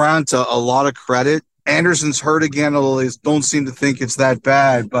give Ranta a lot of credit. Anderson's hurt again, although they don't seem to think it's that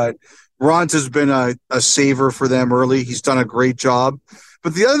bad. But Ranta's been a saver for them early. He's done a great job.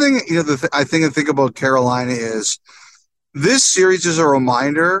 But the other thing, I think about Carolina is this series is a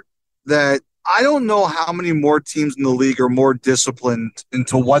reminder that I don't know how many more teams in the league are more disciplined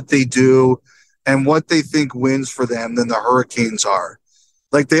into what they do and what they think wins for them than the Hurricanes are.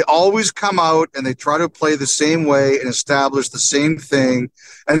 Like, they always come out and they try to play the same way and establish the same thing.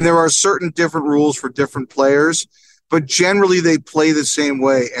 And there are certain different rules for different players, but generally they play the same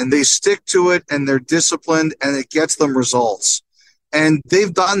way and they stick to it and they're disciplined and it gets them results. And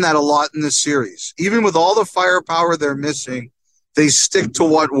they've done that a lot in this series. Even with all the firepower they're missing, they stick to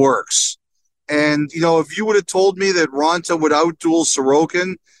what works. And, you know, if you would have told me that Raanta would outduel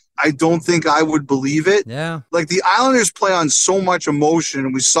Sorokin, I don't think I would believe it. Yeah. Like, the Islanders play on so much emotion,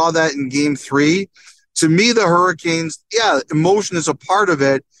 and we saw that in Game 3. To me, the Hurricanes, yeah, emotion is a part of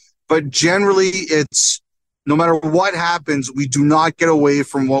it, but generally it's no matter what happens, we do not get away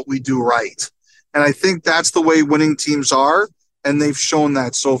from what we do right. And I think that's the way winning teams are, and they've shown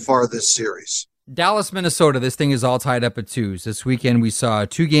that so far this series. Dallas, Minnesota, this thing is all tied up at 2s. This weekend we saw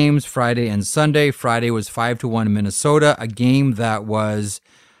 2 games, Friday and Sunday. Friday was 5-1 Minnesota, a game that was,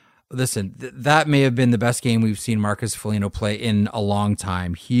 listen, that may have been the best game we've seen Marcus Foligno play in a long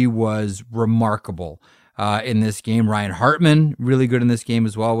time. He was remarkable in this game. Ryan Hartman, really good in this game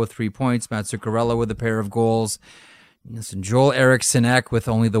as well with 3 points. Matt Zuccarello with a pair of goals. Listen, Joel Eriksson Ek with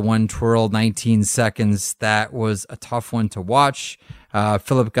only the one twirl, 19 seconds. That was a tough one to watch.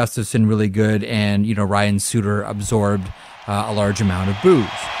 Philip Gustafsson really good, and Ryan Suter absorbed a large amount of boos.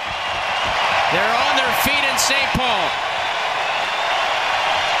 They're on their feet in St. Paul.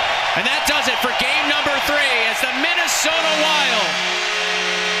 And that does it for game number 3 as the Minnesota Wild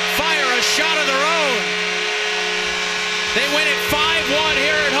fire a shot of their own. They win it 5-1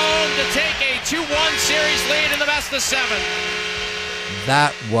 here at home to take a 2-1 series lead in the best of 7.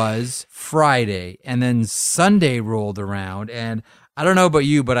 That was Friday, and then Sunday rolled around, and I don't know about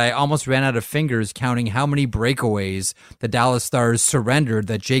you, but I almost ran out of fingers counting how many breakaways the Dallas Stars surrendered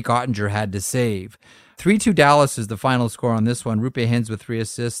that Jake Ottinger had to save. 3-2 Dallas is the final score on this one. Rupe Hintz with 3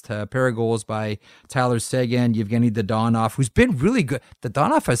 assists, a pair of goals by Tyler Seguin, Yevgeny Dadonov, who's been really good.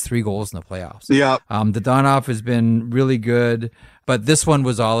 Dadonov has 3 goals in the playoffs. Yeah. Dadonov has been really good, but this one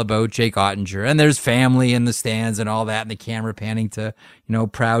was all about Jake Ottinger. And there's family in the stands and all that, and the camera panning to,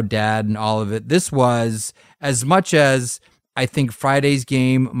 proud dad and all of it. This was, as much as I think Friday's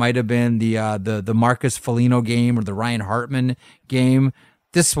game might have been the Marcus Foligno game or the Ryan Hartman game,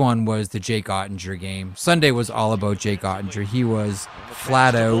 this one was the Jake Ottinger game. Sunday was all about Jake Ottinger. He was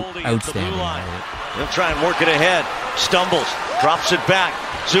flat out outstanding. He'll try and work it ahead. Stumbles, drops it back.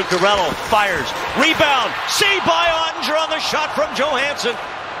 Zuccarello fires. Rebound. Saved by Ottinger on the shot from Johansson.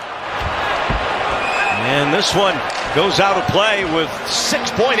 And this one goes out of play with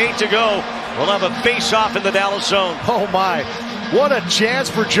 6.8 to go. We'll have a face-off in the Dallas zone. Oh, my. What a chance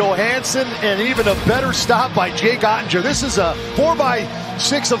for Johansson, and even a better stop by Jake Ottinger. This is a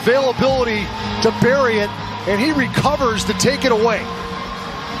 4x6 availability to bury it, and he recovers to take it away.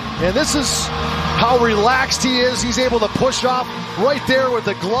 And this is how relaxed he is. He's able to push off right there with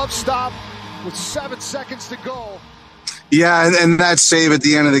the glove stop with 7 seconds to go. Yeah, and that save at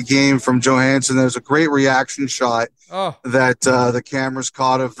the end of the game from Johansson, there's a great reaction shot that the cameras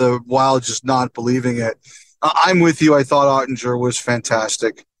caught of the Wild just not believing it. I'm with you. I thought Ottinger was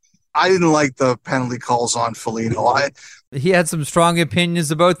fantastic. I didn't like the penalty calls on Foligno. He had some strong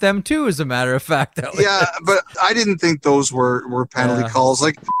opinions about them too, as a matter of fact. Yeah, but I didn't think those were penalty calls.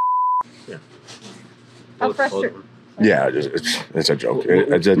 Like, how frustrating. Yeah, it's a joke.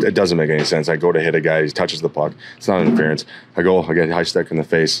 It doesn't make any sense. I go to hit a guy, he touches the puck. It's not interference. I get high stick in the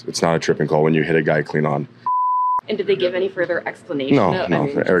face. It's not a tripping call when you hit a guy clean on. And did they give any further explanation? No,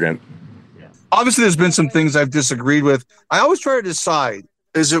 arrogant. Obviously, there's been some things I've disagreed with. I always try to decide,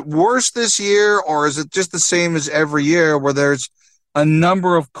 is it worse this year or is it just the same as every year where there's a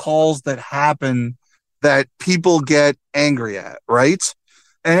number of calls that happen that people get angry at, right?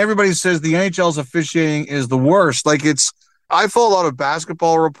 And everybody says the NHL's officiating is the worst. Like, I follow a lot of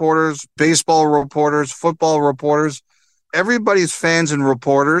basketball reporters, baseball reporters, football reporters. Everybody's fans and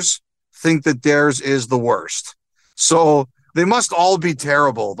reporters think that theirs is the worst. So they must all be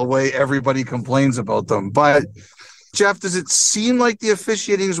terrible the way everybody complains about them. But, Jeff, does it seem like the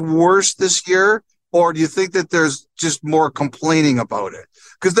officiating is worse this year? Or do you think that there's just more complaining about it?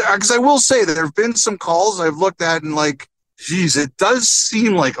 Because I will say that there have been some calls I've looked at and like, geez, it does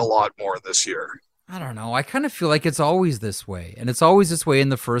seem like a lot more this year. I don't know. I kind of feel like it's always this way. And it's always this way in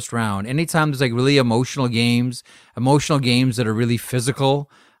the first round. Anytime there's like really emotional games that are really physical.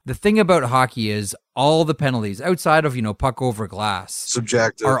 The thing about hockey is all the penalties outside of, puck over glass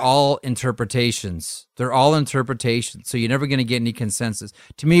subjective are all interpretations. They're all interpretations. So you're never going to get any consensus.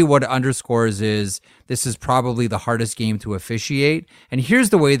 To me, what it underscores is this is probably the hardest game to officiate. And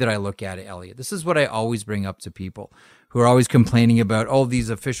here's the way that I look at it, Elliot. This is what I always bring up to people. who are always complaining about, oh, these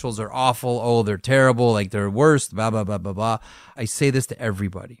officials are awful, oh, they're terrible, like they're worst, blah, blah, blah, blah, blah. I say this to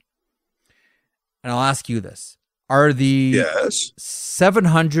everybody. And I'll ask you this. Are the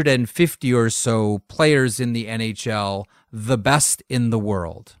 750 or so players in the NHL the best in the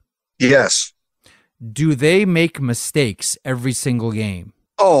world? Yes. Do they make mistakes every single game?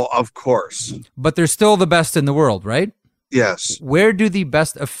 Oh, of course. But they're still the best in the world, right? Yes. Where do the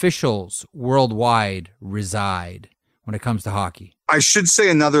best officials worldwide reside when it comes to hockey? I should say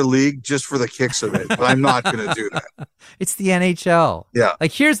another league just for the kicks of it, but I'm not going to do that. It's the NHL. Yeah.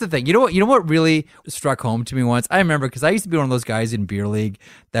 Like, here's the thing. You know what really struck home to me once? I remember, because I used to be one of those guys in beer league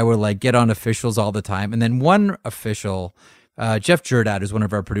that would like get on officials all the time. And then one official, Jeff Jurdad, who's one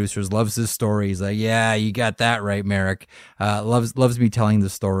of our producers, loves this story. He's like, yeah, you got that right, Merrick. Loves me telling the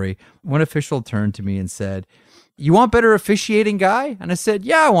story. One official turned to me and said, you want better officiating, guy? And I said,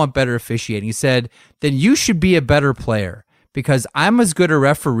 yeah, I want better officiating. He said, then you should be a better player, because I'm as good a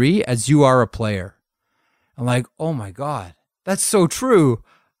referee as you are a player. I'm like, oh my God, that's so true.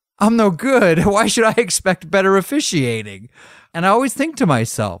 I'm no good. Why should I expect better officiating? And I always think to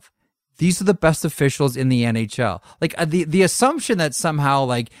myself, these are the best officials in the NHL. Like the assumption that somehow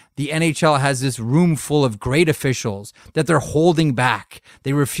like the NHL has this room full of great officials that they're holding back.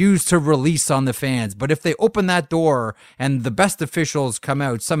 They refuse to release on the fans. But if they open that door and the best officials come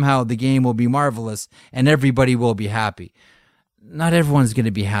out, somehow the game will be marvelous and everybody will be happy. Not everyone's going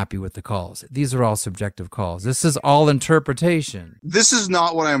to be happy with the calls. These are all subjective calls. This is all interpretation. This is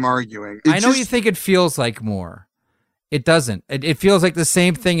not what I'm arguing. I know you think it feels like more. It doesn't. It feels like the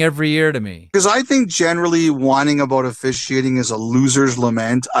same thing every year to me. Because I think generally whining about officiating is a loser's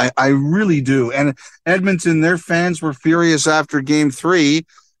lament. I really do. And Edmonton, their fans were furious after Game 3.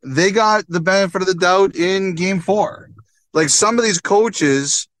 They got the benefit of the doubt in Game 4. Like, some of these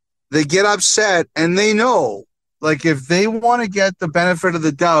coaches, they get upset and they know, like, if they want to get the benefit of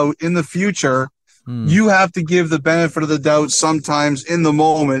the doubt in the future, you have to give the benefit of the doubt sometimes in the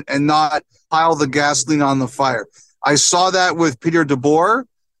moment and not pile the gasoline on the fire. I saw that with Peter DeBoer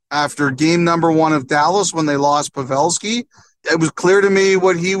after game number 1 of Dallas when they lost Pavelski. It was clear to me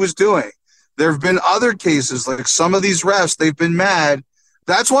what he was doing. There have been other cases, like some of these refs, they've been mad.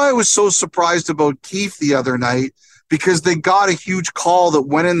 That's why I was so surprised about Keefe the other night, because they got a huge call that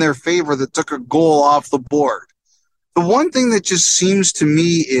went in their favor that took a goal off the board. The one thing that just seems to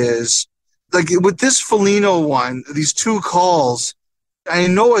me is, like with this Foligno one, these 2 calls, I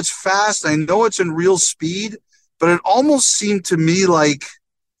know it's fast, I know it's in real speed, but it almost seemed to me like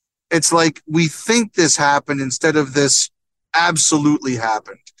it's like we think this happened instead of this absolutely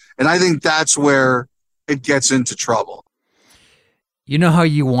happened. And I think that's where it gets into trouble. You know how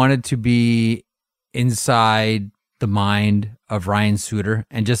you wanted to be inside the mind of Ryan Suter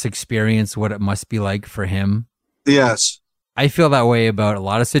and just experience what it must be like for him? Yes. I feel that way about a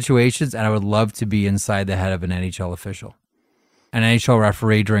lot of situations, and I would love to be inside the head of an NHL official, an NHL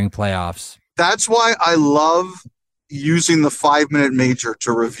referee during playoffs. That's why I love using the 5-minute major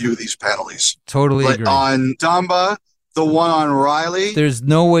to review these penalties. Totally agree. On Dumba, the one on Riley. There's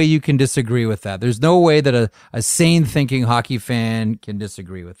no way you can disagree with that. There's no way that a sane thinking hockey fan can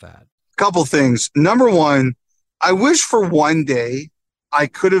disagree with that. Couple things. Number one, I wish for one day I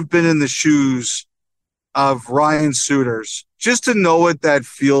could have been in the shoes of Ryan Suter's, just to know what that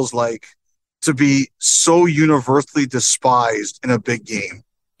feels like to be so universally despised in a big game.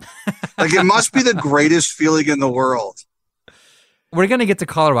 Like, it must be the greatest feeling in the world. We're going to get to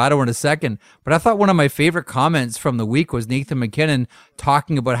Colorado in a second, but I thought one of my favorite comments from the week was Nathan MacKinnon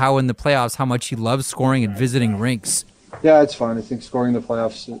talking about how in the playoffs, how much he loves scoring and visiting rinks. Yeah, it's fun. I think scoring the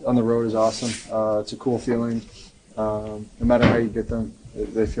playoffs on the road is awesome. It's a cool feeling. No matter how you get them,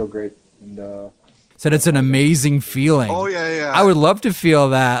 they feel great. And said it's an amazing feeling. Oh, yeah. I would love to feel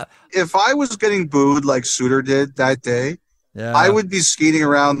that. If I was getting booed like Suter did that day, I would be skating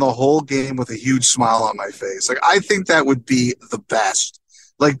around the whole game with a huge smile on my face. Like, I think that would be the best,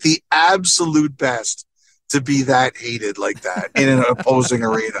 like the absolute best, to be that hated like that in an opposing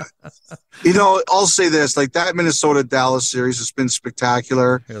arena. You know, I'll say this, like that Minnesota-Dallas series has been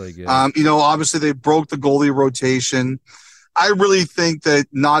spectacular. Really good. You know, obviously they broke the goalie rotation. I really think that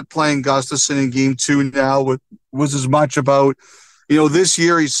not playing Gustafsson in game 2 now was as much about, you know, this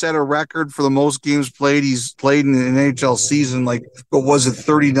year he set a record for the most games played. He's played in an NHL season, like, what was it,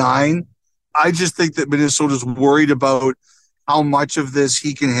 39? I just think that Minnesota's worried about how much of this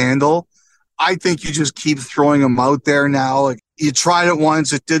he can handle. I think you just keep throwing him out there now. Like, you tried it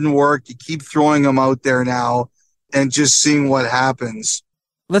once, it didn't work. You keep throwing him out there now and just seeing what happens.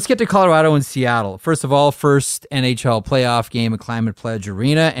 Let's get to Colorado and Seattle. First of all, first NHL playoff game at Climate Pledge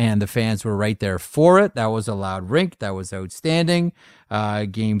Arena, and the fans were right there for it. That was a loud rink. That was outstanding.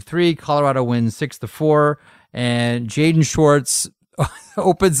 Game 3, Colorado wins 6-4, and Jaden Schwartz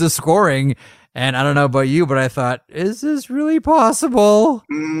opens the scoring. And I don't know about you, but I thought, is this really possible?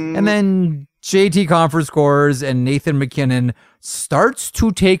 And then JT Compher scores, and Nathan MacKinnon starts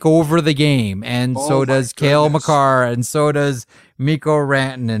to take over the game. And so does Cale Makar, and so does Mikko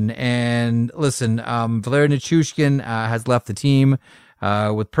Rantanen. And listen, Valeri Nichushkin has left the team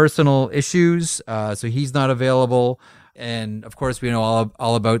with personal issues, so he's not available. And of course, we know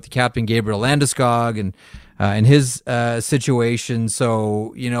all about the captain Gabriel Landeskog and his situation.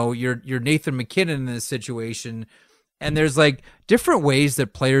 So, you know, you're Nathan MacKinnon in this situation, and there's like different ways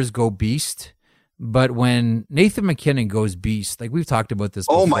that players go beast. But when Nathan MacKinnon goes beast, like we've talked about this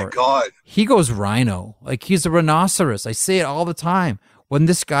before. Oh my God. He goes rhino. Like he's a rhinoceros. I say it all the time. When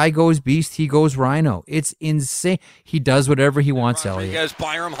this guy goes beast, he goes rhino. It's insane. He does whatever he wants, Elliot. Rodriguez,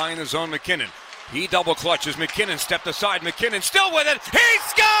 Byram high in the zone, MacKinnon. He double clutches. MacKinnon stepped aside. MacKinnon still with it. He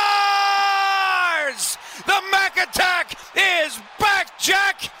scores! The Mac attack is back,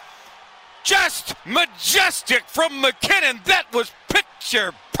 Jack! Just majestic from MacKinnon. That was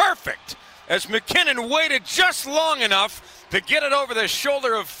picture perfect. As MacKinnon waited just long enough to get it over the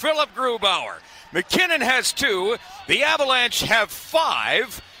shoulder of Philip Grubauer. MacKinnon has 2. The Avalanche have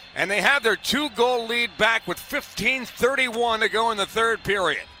 5. And they have their 2-goal lead back with 15:31 to go in the third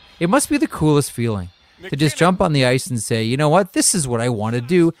period. It must be the coolest feeling to just jump on the ice and say, you know what, this is what I want to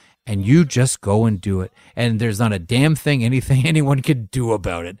do, and you just go and do it. And there's not a damn thing anyone could do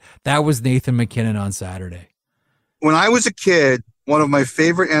about it. That was Nathan MacKinnon on Saturday. When I was a kid, one of my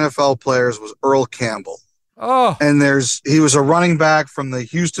favorite NFL players was Earl Campbell. Oh. And he was a running back from the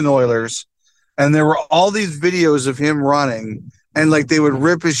Houston Oilers, and there were all these videos of him running, and like they would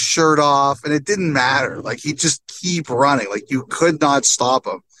rip his shirt off, and it didn't matter. Like he'd just keep running. Like you could not stop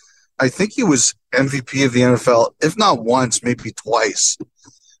him. I think he was MVP of the NFL, if not once, maybe twice.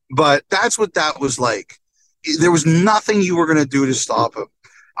 But that's what that was like. There was nothing you were going to do to stop him.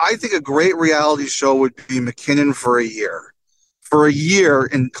 I think a great reality show would be MacKinnon for a year. For a year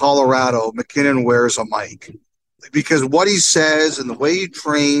in Colorado, MacKinnon wears a mic. Because what he says and the way he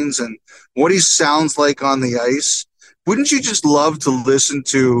trains and what he sounds like on the ice, wouldn't you just love to listen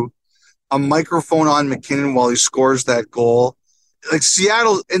to a microphone on MacKinnon while he scores that goal? Like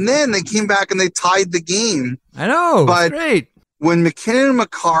Seattle, and then they came back and they tied the game. I know, but great. When MacKinnon and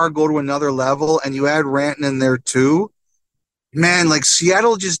Makar go to another level and you add Rantanen there too, man, like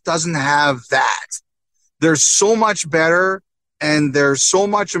Seattle just doesn't have that. They're so much better and they're so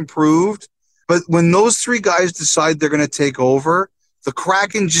much improved. But when those 3 guys decide they're going to take over, the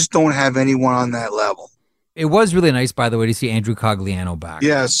Kraken just don't have anyone on that level. It was really nice, by the way, to see Andrew Cogliano back.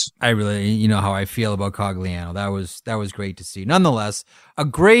 Yes. I really, you know how I feel about Cogliano. That was great to see. Nonetheless, a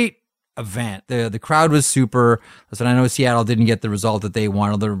great event. The crowd was super. Listen, I know Seattle didn't get the result that they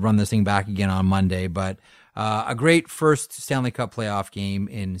wanted to run this thing back again on Monday, but a great first Stanley Cup playoff game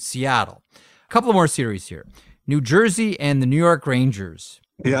in Seattle. A couple of more series here. New Jersey and the New York Rangers.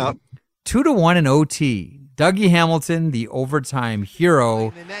 Yeah. 2-1 in OT. Dougie Hamilton, the overtime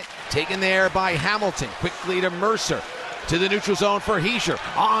hero. Taken there by Hamilton. Quickly to Mercer. To the neutral zone for Hischier.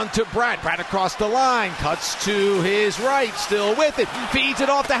 On to Brad. Brad across the line. Cuts to his right. Still with it. Feeds it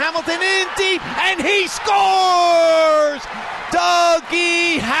off to Hamilton in deep. And he scores!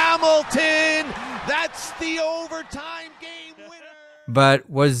 Dougie Hamilton. That's the overtime game winner. But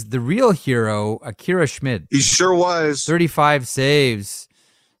was the real hero Akira Schmid? He sure was. 35 saves.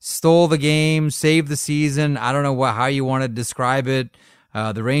 Stole the game, saved the season. I don't know how you want to describe it.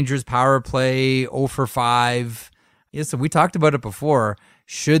 The Rangers power play 0 for 5. Yes, we talked about it before.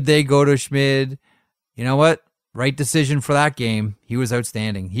 Should they go to Schmid? You know what? Right decision for that game. He was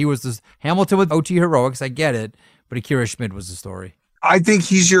outstanding. He was Hamilton with OT heroics. I get it, but Akira Schmid was the story. I think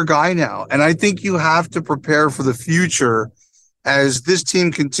he's your guy now, and I think you have to prepare for the future as this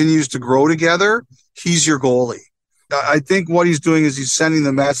team continues to grow together. He's your goalie. I think what he's doing is he's sending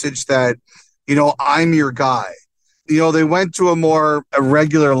the message that, you know, I'm your guy. You know, they went to a more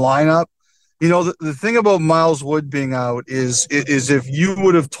irregular lineup. You know, the thing about Miles Wood being out is if you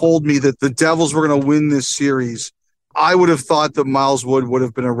would have told me that the Devils were going to win this series, I would have thought that Miles Wood would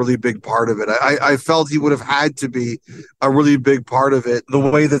have been a really big part of it. I felt he would have had to be a really big part of it, the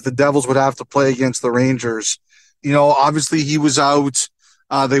way that the Devils would have to play against the Rangers. You know, obviously he was out.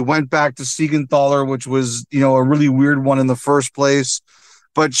 They went back to Siegenthaler, which was, you know, a really weird one in the first place.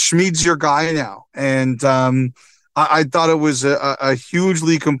 But Schmid's your guy now. And I thought it was a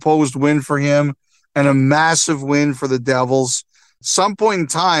hugely composed win for him and a massive win for the Devils. some point in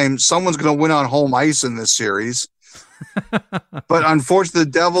time, someone's going to win on home ice in this series. But unfortunately,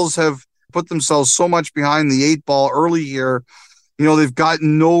 the Devils have put themselves so much behind the 8 ball early here. They've got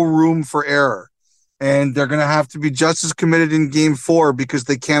no room for error. And they're going to have to be just as committed in game 4 because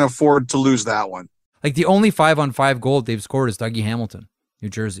they can't afford to lose that one. Like the only 5-on-5 goal they've scored is Dougie Hamilton, New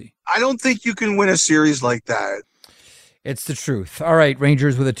Jersey. I don't think you can win a series like that. It's the truth. All right,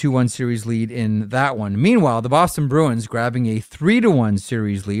 Rangers with a 2-1 series lead in that one. Meanwhile, the Boston Bruins grabbing a 3-1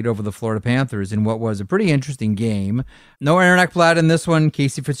 series lead over the Florida Panthers in what was a pretty interesting game. No Aaron Ekblad in this one.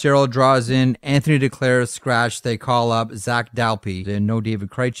 Casey Fitzgerald draws in. Anthony Duclair scratch. They call up Zach Dalpe. And no David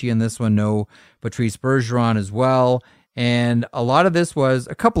Krejci in this one. No Patrice Bergeron as well. And a lot of this was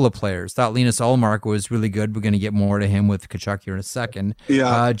a couple of players. Thought Linus Ullmark was really good. We're going to get more to him with Tkachuk here in a second.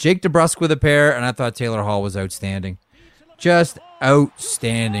 Yeah. Jake DeBrusk with a pair, and I thought Taylor Hall was outstanding. Just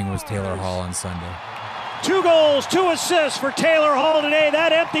outstanding was Taylor Hall on Sunday. 2 goals, 2 assists for Taylor Hall today.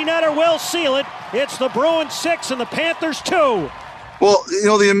 That empty netter will seal it. It's the Bruins 6 and the Panthers 2. Well,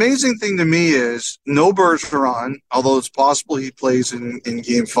 the amazing thing to me is no Bergeron, although it's possible he plays in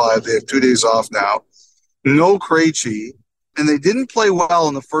game 5. They have 2 days off now. No Krejci, and they didn't play well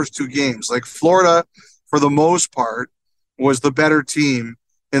in the first 2 games. Like Florida, for the most part, was the better team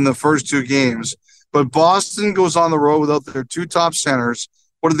in the first 2 games. But Boston goes on the road without their 2 top centers.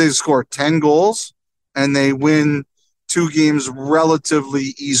 What did they score? 10 goals? And they win 2 games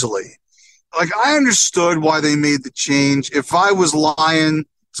relatively easily. Like, I understood why they made the change. If I was lying,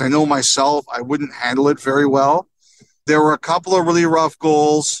 because I know myself, I wouldn't handle it very well. There were a couple of really rough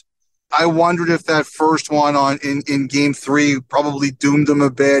goals. I wondered if that first one in game 3 probably doomed them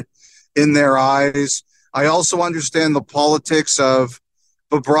a bit in their eyes. I also understand the politics of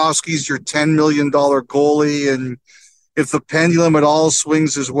Bobrovsky's your $10 million goalie, and if the pendulum at all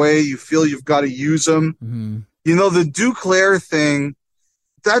swings his way, you feel you've got to use him. Mm-hmm. The Duclair thing,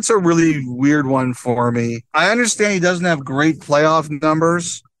 that's a really weird one for me. I understand he doesn't have great playoff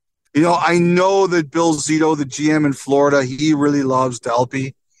numbers. I know that Bill Zito, the GM in Florida, he really loves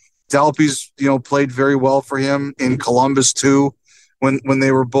Dalpe. Dalpe's, played very well for him in Columbus too, when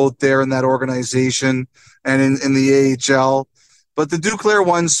they were both there in that organization and in the AHL. But the Duclair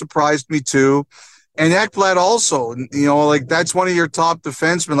one surprised me too. And Ekblad also, that's one of your top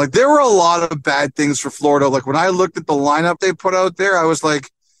defensemen. Like, there were a lot of bad things for Florida. Like, when I looked at the lineup they put out there, I was like,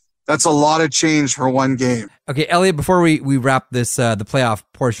 that's a lot of change for one game. Okay, Elliot, before we wrap this, the playoff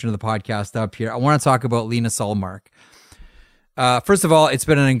portion of the podcast up here, I want to talk about Linus Ullmark. First of all, it's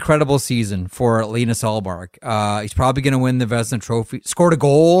been an incredible season for Linus Ullmark. He's probably going to win the Vezina Trophy. Scored a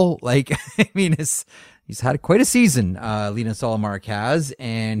goal. He's had quite a season, Linus Ullmark has,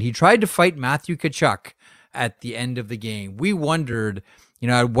 and he tried to fight Matthew Tkachuk at the end of the game. We wondered,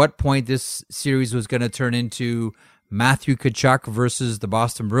 at what point this series was going to turn into Matthew Tkachuk versus the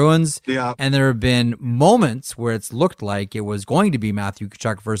Boston Bruins. Yeah. And there have been moments where it's looked like it was going to be Matthew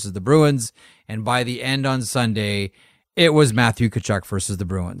Tkachuk versus the Bruins, and by the end on Sunday, it was Matthew Tkachuk versus the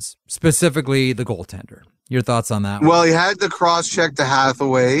Bruins, specifically the goaltender. Your thoughts on that? Well, he had the cross-check to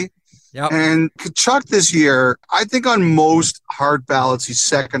Hathaway. Yep. And Tkachuk this year, I think on most hard ballots, he's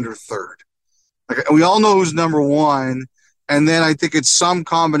second or third. Like, we all know who's number 1. And then I think it's some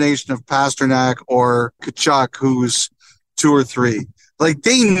combination of Pasternak or Tkachuk who's 2 or 3. Like,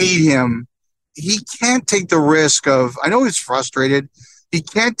 they need him. He can't take the risk of, I know he's frustrated. He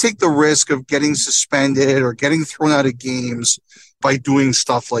can't take the risk of getting suspended or getting thrown out of games by doing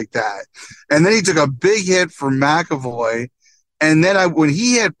stuff like that. And then he took a big hit for McAvoy. And then when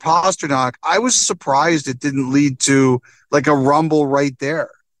he had Pasternak, I was surprised it didn't lead to like a rumble right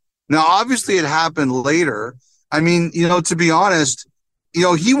there. Now, obviously it happened later. I mean, to be honest,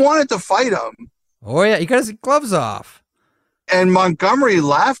 he wanted to fight him. Oh yeah, he got his gloves off. And Montgomery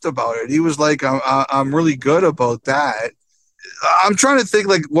laughed about it. He was like, I'm really good about that. I'm trying to think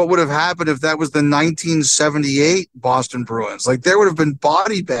like what would have happened if that was the 1978 Boston Bruins. Like, there would have been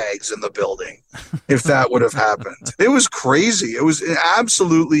body bags in the building if that would have happened. It was crazy. It was an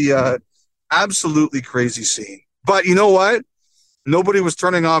absolutely crazy scene. But you know what? Nobody was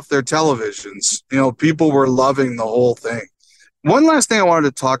turning off their televisions. People were loving the whole thing. One last thing I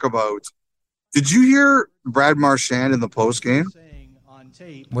wanted to talk about. Did you hear Brad Marchand in the postgame?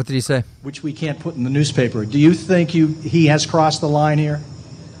 What did he say? Which we can't put in the newspaper. Do you think he has crossed the line here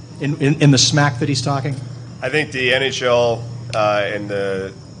in the smack that he's talking? I think the NHL and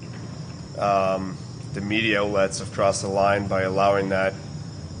the media outlets have crossed the line by allowing those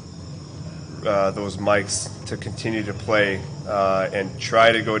mics to continue to play and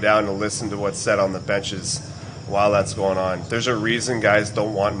try to go down and listen to what's said on the benches while that's going on. There's a reason guys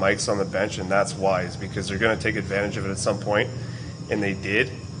don't want mics on the bench, and that's why. It's because they're going to take advantage of it at some point. and they did.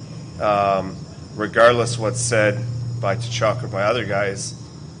 Regardless what's said by Tkachuk or by other guys,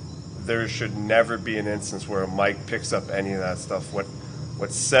 there should never be an instance where a mic picks up any of that stuff.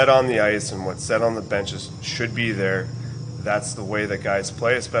 What's said on the ice and what's said on the benches should be there. That's the way that guys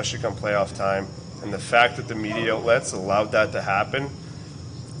play, especially come playoff time. And the fact that the media outlets allowed that to happen,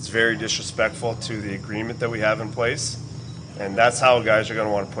 it's very disrespectful to the agreement that we have in place. And that's how guys are going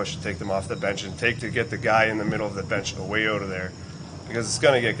to want to push to take them off the bench and to get the guy in the middle of the bench way out of there, because it's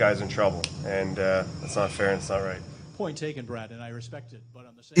going to get guys in trouble. And that's not fair and it's not right. Point taken, Brad, and I respect it. But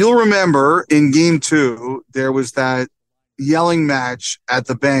on the same You'll remember in Game 2, there was that yelling match at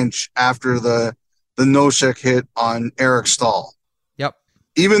the bench after the Nosek hit on Eric Stahl. Yep.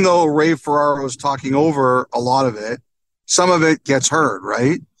 Even though Ray Ferraro was talking over a lot of it, some of it gets heard,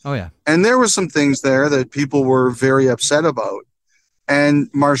 right? Oh, yeah. And there were some things there that people were very upset about.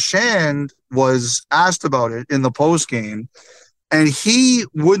 And Marchand was asked about it in the postgame, and he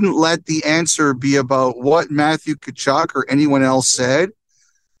wouldn't let the answer be about what Matthew Tkachuk or anyone else said.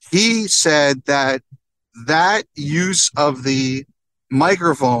 He said that use of the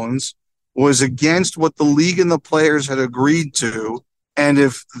microphones was against what the league and the players had agreed to. And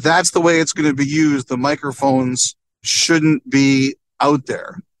if that's the way it's going to be used, the microphones shouldn't be out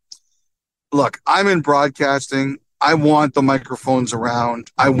there. Look, I'm in broadcasting. I want the microphones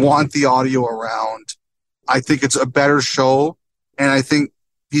around. I want the audio around. I think it's a better show, and I think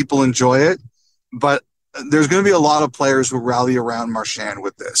people enjoy it. But there's going to be a lot of players who rally around Marchand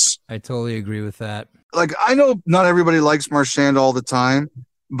with this. I totally agree with that. Like, I know not everybody likes Marchand all the time,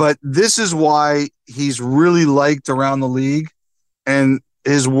 but this is why he's really liked around the league, and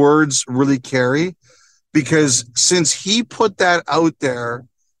his words really carry, because since he put that out there,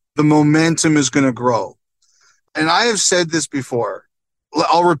 the momentum is going to grow. And I have said this before.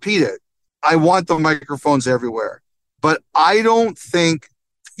 I'll repeat it. I want the microphones everywhere, but I don't think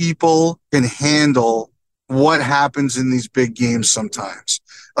people can handle what happens in these big games sometimes.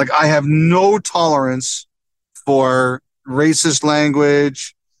 Like, I have no tolerance for racist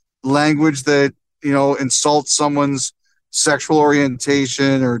language that, insults someone's sexual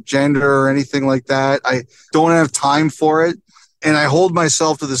orientation or gender or anything like that. I don't have time for it. And I hold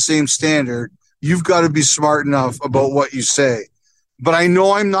myself to the same standard. You've got to be smart enough about what you say. But I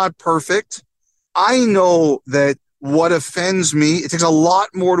know I'm not perfect. I know that what offends me, it takes a lot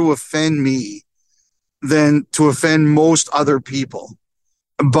more to offend me than to offend most other people.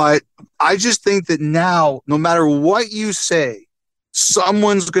 But I just think that now, no matter what you say,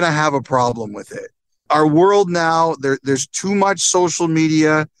 someone's going to have a problem with it. Our world now, there's too much social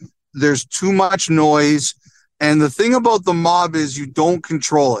media. There's too much noise. And the thing about the mob is you don't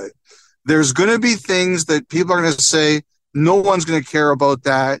control it. There's going to be things that people are going to say, no one's going to care about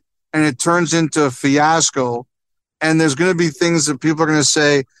that. And it turns into a fiasco. And there's going to be things that people are going to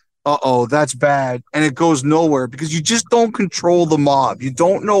say, uh-oh, that's bad. And it goes nowhere because you just don't control the mob. You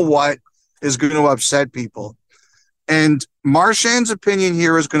don't know what is going to upset people. And Marchand's opinion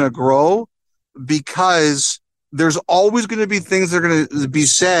here is going to grow because there's always going to be things that are going to be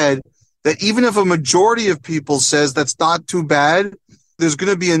said that even if a majority of people says that's not too bad, there's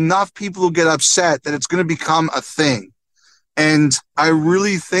going to be enough people who get upset that it's going to become a thing. And I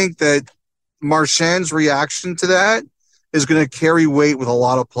really think that Marchand's reaction to that is going to carry weight with a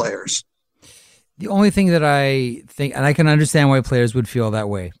lot of players. The only thing that I think, and I can understand why players would feel that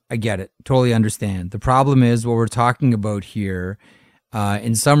way. I get it. Totally understand. The problem is what we're talking about here,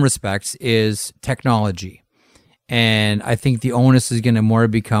 in some respects, is technology. And I think the onus is going to more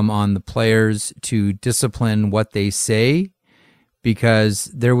become on the players to discipline what they say, because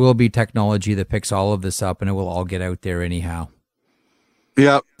there will be technology that picks all of this up and it will all get out there anyhow.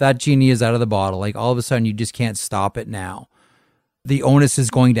 Yeah. That genie is out of the bottle. Like, all of a sudden you just can't stop it now. The onus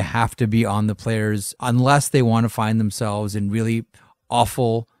is going to have to be on the players unless they want to find themselves in really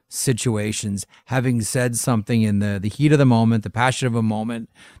awful situations, having said something in the heat of the moment, the passion of a moment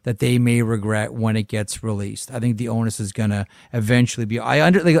that they may regret when it gets released. I think the onus is going to eventually be, I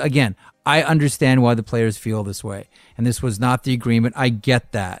understand why the players feel this way. And this was not the agreement. I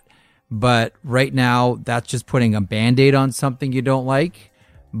get that. But right now, that's just putting a Band-Aid on something you don't like.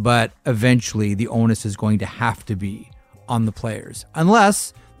 But eventually, the onus is going to have to be on the players,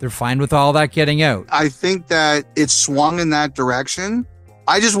 unless they're fine with all that getting out. I think that it's swung in that direction.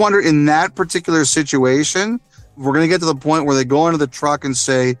 I just wonder, in that particular situation, we're going to get to the point where they go into the truck and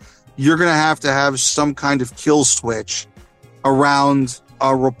say, you're going to have some kind of kill switch around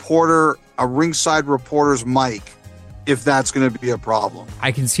a ringside reporter's mic, if that's going to be a problem.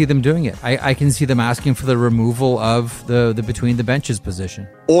 I can see them doing it. I can see them asking for the removal of the between the benches position.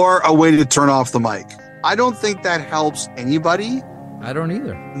 Or a way to turn off the mic. I don't think that helps anybody. I don't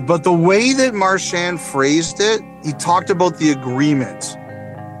either. But the way that Marchand phrased it, he talked about the agreement.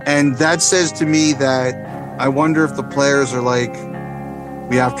 And that says to me that I wonder if the players are like,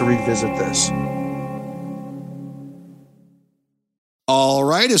 we have to revisit this. All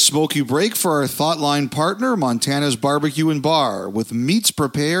right, a smoky break for our Thoughtline partner, Montana's Barbecue and Bar. With meats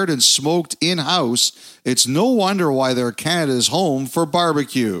prepared and smoked in-house, it's no wonder why they're Canada's home for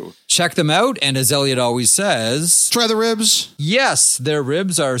barbecue. Check them out, and as Elliot always says... Try the ribs. Yes, their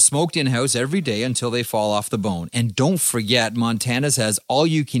ribs are smoked in-house every day until they fall off the bone. And don't forget, Montana's has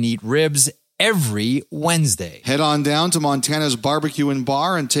all-you-can-eat ribs every Wednesday. Head on down to Montana's Barbecue and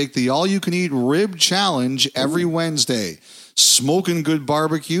Bar and take the all-you-can-eat rib challenge every Wednesday. Smoking good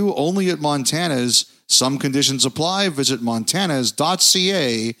barbecue only at Montana's. Some conditions apply. Visit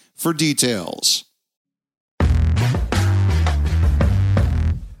montanas.ca for details.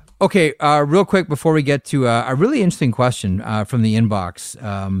 Okay, real quick before we get to a really interesting question from the inbox,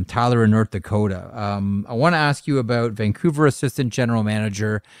 Tyler in North Dakota. I want to ask you about Vancouver Assistant General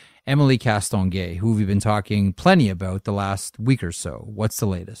Manager Emily Castonguay, who we've been talking plenty about the last week or so. What's the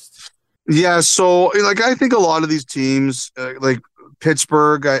latest? Yeah, so like I think a lot of these teams, like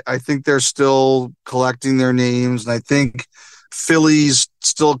Pittsburgh, I think they're still collecting their names, and I think Philly's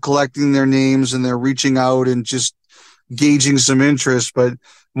still collecting their names, and they're reaching out and just gauging some interest. But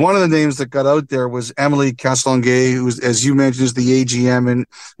one of the names that got out there was Emily Castonguay, who, as you mentioned, is the AGM and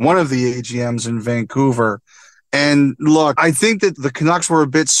one of the AGMs in Vancouver. And look, I think that the Canucks were a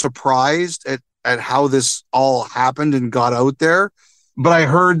bit surprised at how this all happened and got out there. But I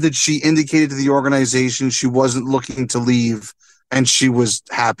heard that she indicated to the organization she wasn't looking to leave and she was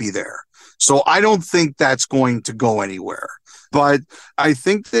happy there. So I don't think that's going to go anywhere. But I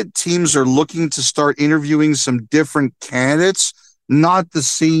think that teams are looking to start interviewing some different candidates, not the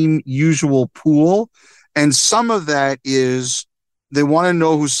same usual pool. And some of that is they want to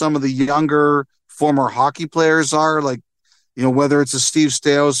know who some of the younger former hockey players are, like, you know, whether it's a Steve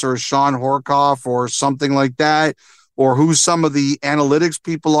Stais or a Sean Horkoff or something like that, or who some of the analytics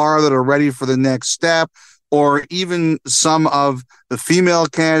people are that are ready for the next step, or even some of the female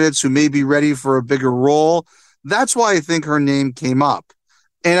candidates who may be ready for a bigger role. That's why I think her name came up.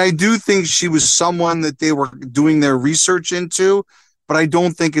 And I do think she was someone that they were doing their research into, but I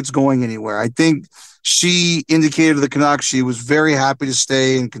don't think it's going anywhere. I think she indicated to the Canucks she was very happy to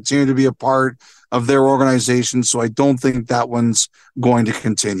stay and continue to be a part of their organization, so I don't think that one's going to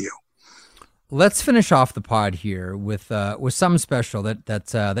continue. Let's finish off the pod here with something special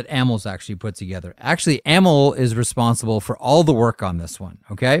that Amel's actually put together. Actually, Amel is responsible for all the work on this one,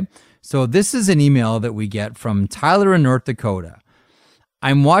 okay? So this is an email that we get from Tyler in North Dakota.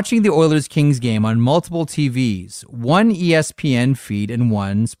 I'm watching the Oilers-Kings game on multiple TVs, one ESPN feed and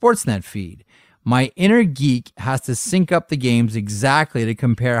one Sportsnet feed. My inner geek has to sync up the games exactly to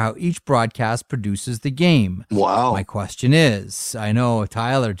compare how each broadcast produces the game. Wow. My question is, I know,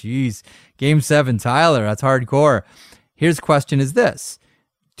 Tyler, geez, Game 7, Tyler, that's hardcore. His question is this.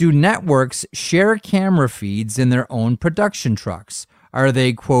 Do networks share camera feeds in their own production trucks? Are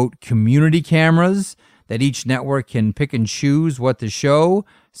they, quote, community cameras that each network can pick and choose what to show?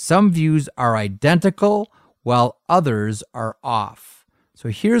 Some views are identical while others are off. So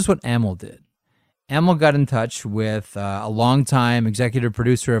here's what Amel did. Amel got in touch with a longtime executive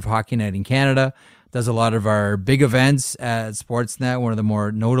producer of Hockey Night in Canada, does a lot of our big events at Sportsnet, one of the more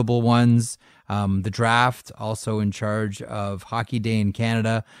notable ones, the Draft, also in charge of Hockey Day in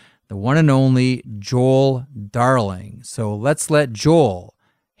Canada, the one and only Joel Darling. So let's let Joel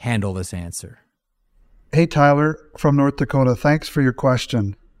handle this answer. Hey, Tyler from North Dakota. Thanks for your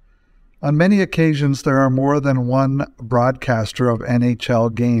question. On many occasions, there are more than one broadcaster of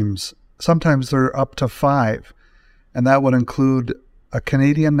NHL games. Sometimes there are up to 5, and that would include a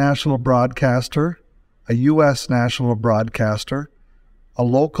Canadian national broadcaster, a U.S. national broadcaster, a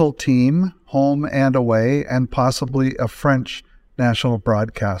local team, home and away, and possibly a French national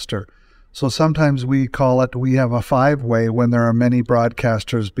broadcaster. So sometimes we call it, we have a 5-way when there are many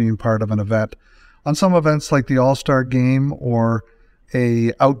broadcasters being part of an event. On some events like the All-Star Game or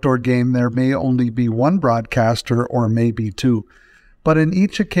a outdoor game, there may only be one broadcaster or maybe 2. But in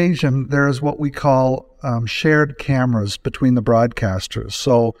each occasion, there is what we call shared cameras between the broadcasters.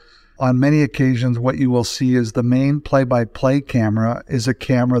 So on many occasions, what you will see is the main play-by-play camera is a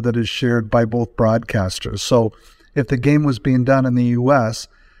camera that is shared by both broadcasters. So if the game was being done in the U.S.,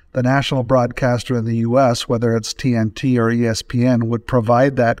 the national broadcaster in the U.S., whether it's TNT or ESPN, would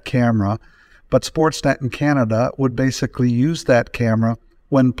provide that camera, but Sportsnet in Canada would basically use that camera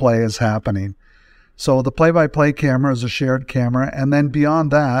when play is happening. So the play-by-play camera is a shared camera, and then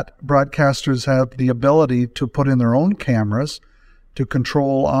beyond that, broadcasters have the ability to put in their own cameras to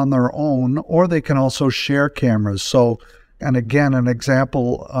control on their own, or they can also share cameras. So, and again, an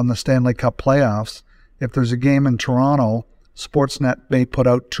example on the Stanley Cup playoffs, if there's a game in Toronto, Sportsnet may put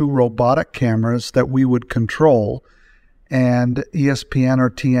out 2 robotic cameras that we would control, and ESPN or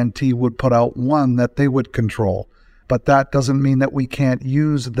TNT would put out 1 that they would control. But that doesn't mean that we can't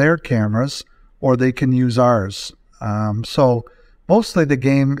use their cameras or they can use ours. So mostly the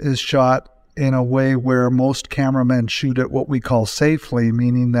game is shot in a way where most cameramen shoot it what we call safely,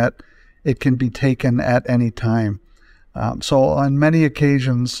 meaning that it can be taken at any time. So on many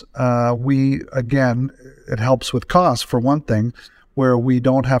occasions, it helps with cost for one thing, where we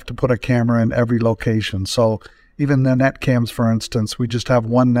don't have to put a camera in every location. So even the net cams, for instance, we just have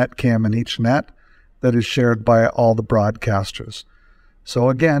 1 net cam in each net that is shared by all the broadcasters. So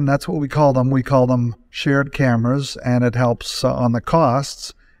again, that's what we call them. We call them shared cameras, and it helps on the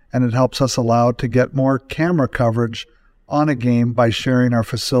costs, and it helps us allow to get more camera coverage on a game by sharing our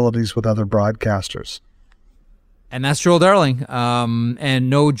facilities with other broadcasters. And that's Joel Darling. And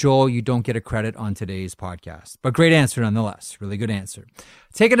no, Joel, you don't get a credit on today's podcast. But great answer nonetheless. Really good answer.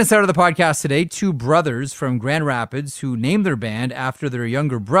 Taking us out of the podcast today, 2 brothers from Grand Rapids who named their band after their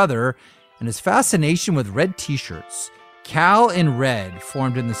younger brother and his fascination with red T-shirts. Cal and Red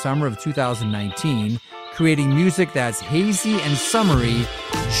formed in the summer of 2019, creating music that's hazy and summery,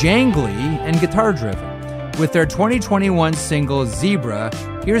 jangly, and guitar-driven. With their 2021 single, Zebra,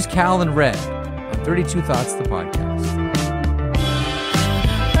 here's Cal and Red on 32 Thoughts, the podcast.